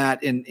fill in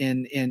that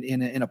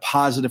in a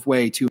positive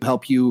way to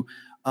help you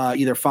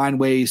either find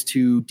ways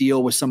to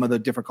deal with some of the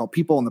difficult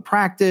people in the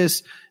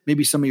practice,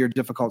 maybe some of your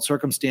difficult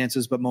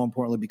circumstances, but more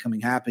importantly,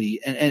 becoming happy.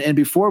 And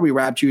before we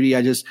wrap, Judy,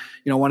 I just,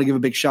 want to give a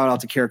big shout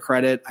out to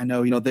CareCredit. I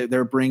know,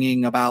 they're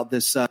bringing about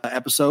this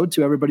episode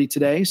to everybody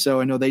today.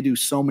 So I know they do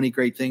so many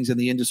great things in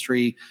the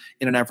industry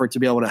in an effort to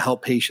be able to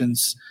help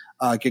patients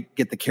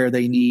get the care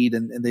they need.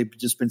 And they've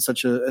just been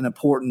such an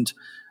important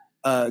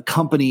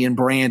company and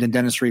brand in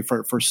dentistry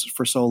for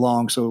so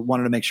long. So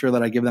wanted to make sure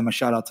that I give them a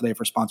shout out today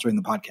for sponsoring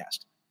the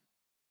podcast.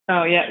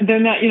 Oh yeah, they're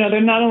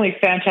not only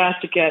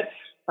fantastic at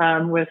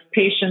with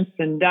patients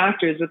and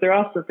doctors, but they're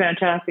also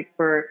fantastic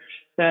for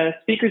the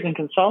speakers and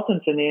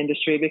consultants in the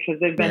industry,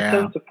 because they've been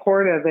so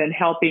supportive in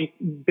helping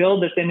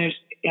build this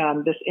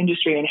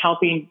industry and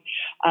helping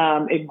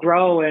it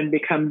grow and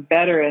become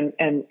better and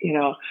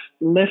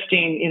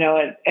lifting,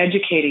 and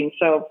educating.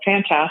 So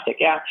fantastic.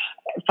 Yeah.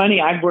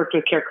 Funny. I've worked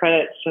with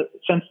CareCredit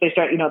since they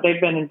started, they've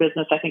been in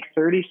business, I think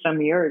 30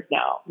 some years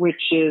now,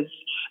 which is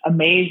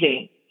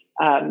amazing.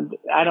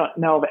 I don't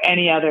know of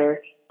any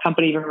other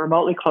company even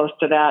remotely close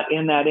to that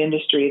in that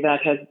industry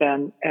that has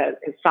been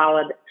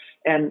solid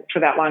and for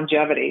that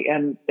longevity.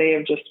 And they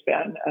have just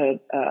been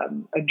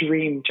a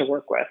dream to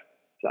work with.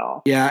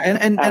 So yeah,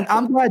 and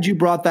I'm glad you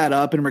brought that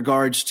up in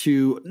regards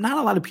to, not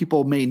a lot of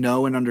people may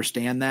know and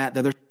understand that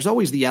there's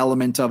always the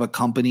element of a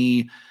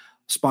company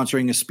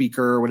sponsoring a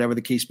speaker or whatever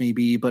the case may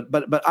be. But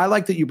I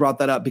like that you brought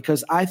that up,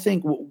 because I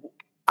think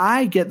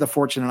I get the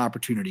fortunate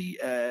opportunity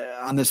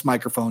on this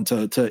microphone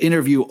to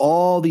interview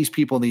all these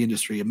people in the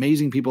industry,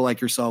 amazing people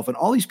like yourself, and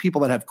all these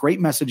people that have great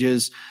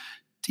messages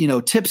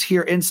tips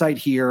here, insight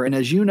here. And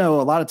as you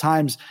know, a lot of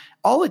times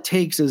all it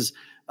takes is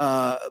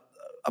a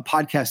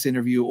podcast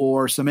interview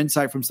or some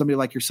insight from somebody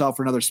like yourself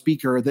or another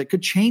speaker that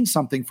could change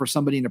something for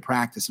somebody in a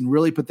practice and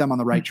really put them on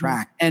the right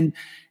track. And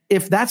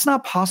if that's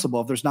not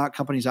possible, if there's not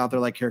companies out there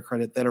like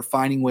CareCredit that are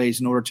finding ways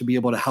in order to be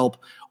able to help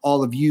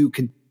all of you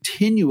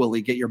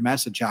continually get your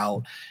message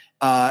out,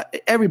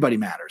 everybody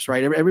matters,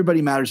 right?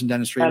 Everybody matters in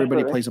dentistry. Absolutely.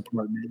 Everybody plays a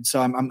part in it.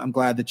 So I'm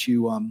glad that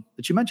you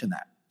mentioned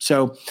that.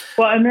 So,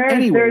 and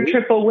they're a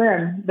triple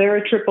win. They're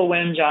a triple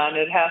win, John.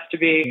 It has to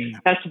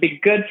be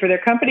good for their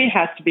company,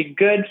 has to be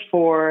good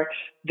for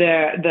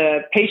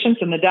the patients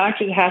and the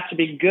doctors, it has to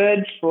be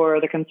good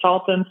for the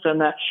consultants, and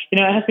it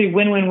has to be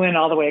win-win-win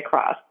all the way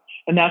across.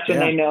 And that's when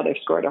they know they've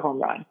scored a home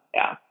run.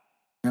 Yeah.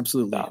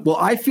 Absolutely. Well,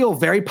 I feel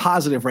very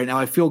positive right now.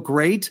 I feel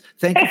great.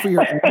 Thank you for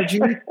your energy.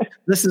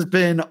 This has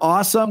been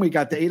awesome. We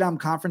got the ADOM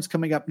conference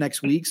coming up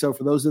next week. So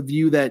for those of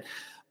you that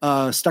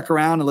stuck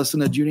around and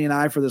listened to Judy and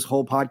I for this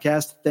whole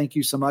podcast, thank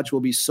you so much.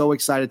 We'll be so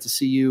excited to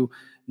see you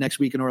next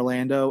week in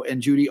Orlando.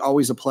 And Judy,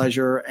 always a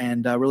pleasure,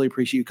 and really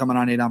appreciate you coming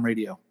on ADOM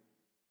Radio.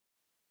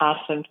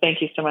 Awesome.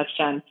 Thank you so much,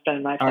 John. It's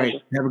been my pleasure. All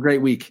right. Have a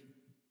great week.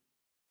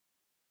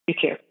 You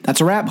too.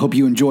 That's a wrap. Hope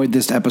you enjoyed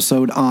this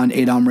episode on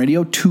ADOM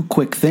Radio. 2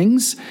 quick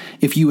things.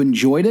 If you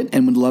enjoyed it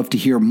and would love to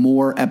hear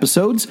more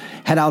episodes,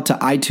 head out to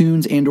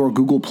iTunes and or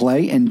Google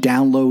Play and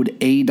download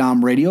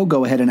ADOM Radio.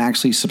 Go ahead and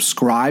actually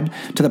subscribe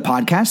to the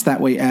podcast. That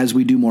way, as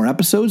we do more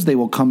episodes, they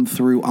will come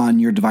through on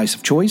your device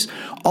of choice.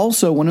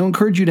 Also, I want to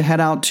encourage you to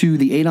head out to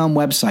the ADOM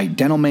website,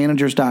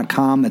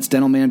 dentalmanagers.com. That's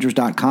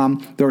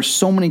dentalmanagers.com. There are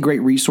so many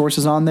great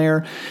resources on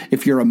there.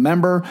 If you're a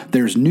member,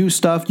 there's new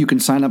stuff. You can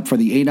sign up for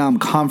the ADOM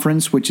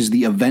conference, which is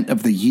the event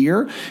of the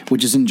year,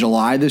 which is in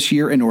July this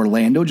year in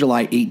Orlando,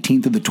 July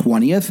 18th to the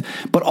 20th.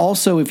 But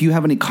also, if you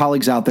have any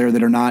colleagues out there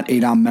that are not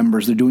ADOM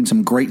members, they're doing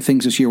some great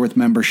things this year with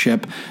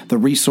membership. The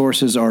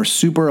resources are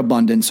super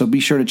abundant, so be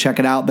sure to check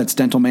it out. That's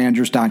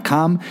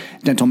dentalmanagers.com,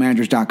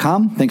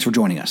 dentalmanagers.com. Thanks for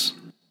joining us.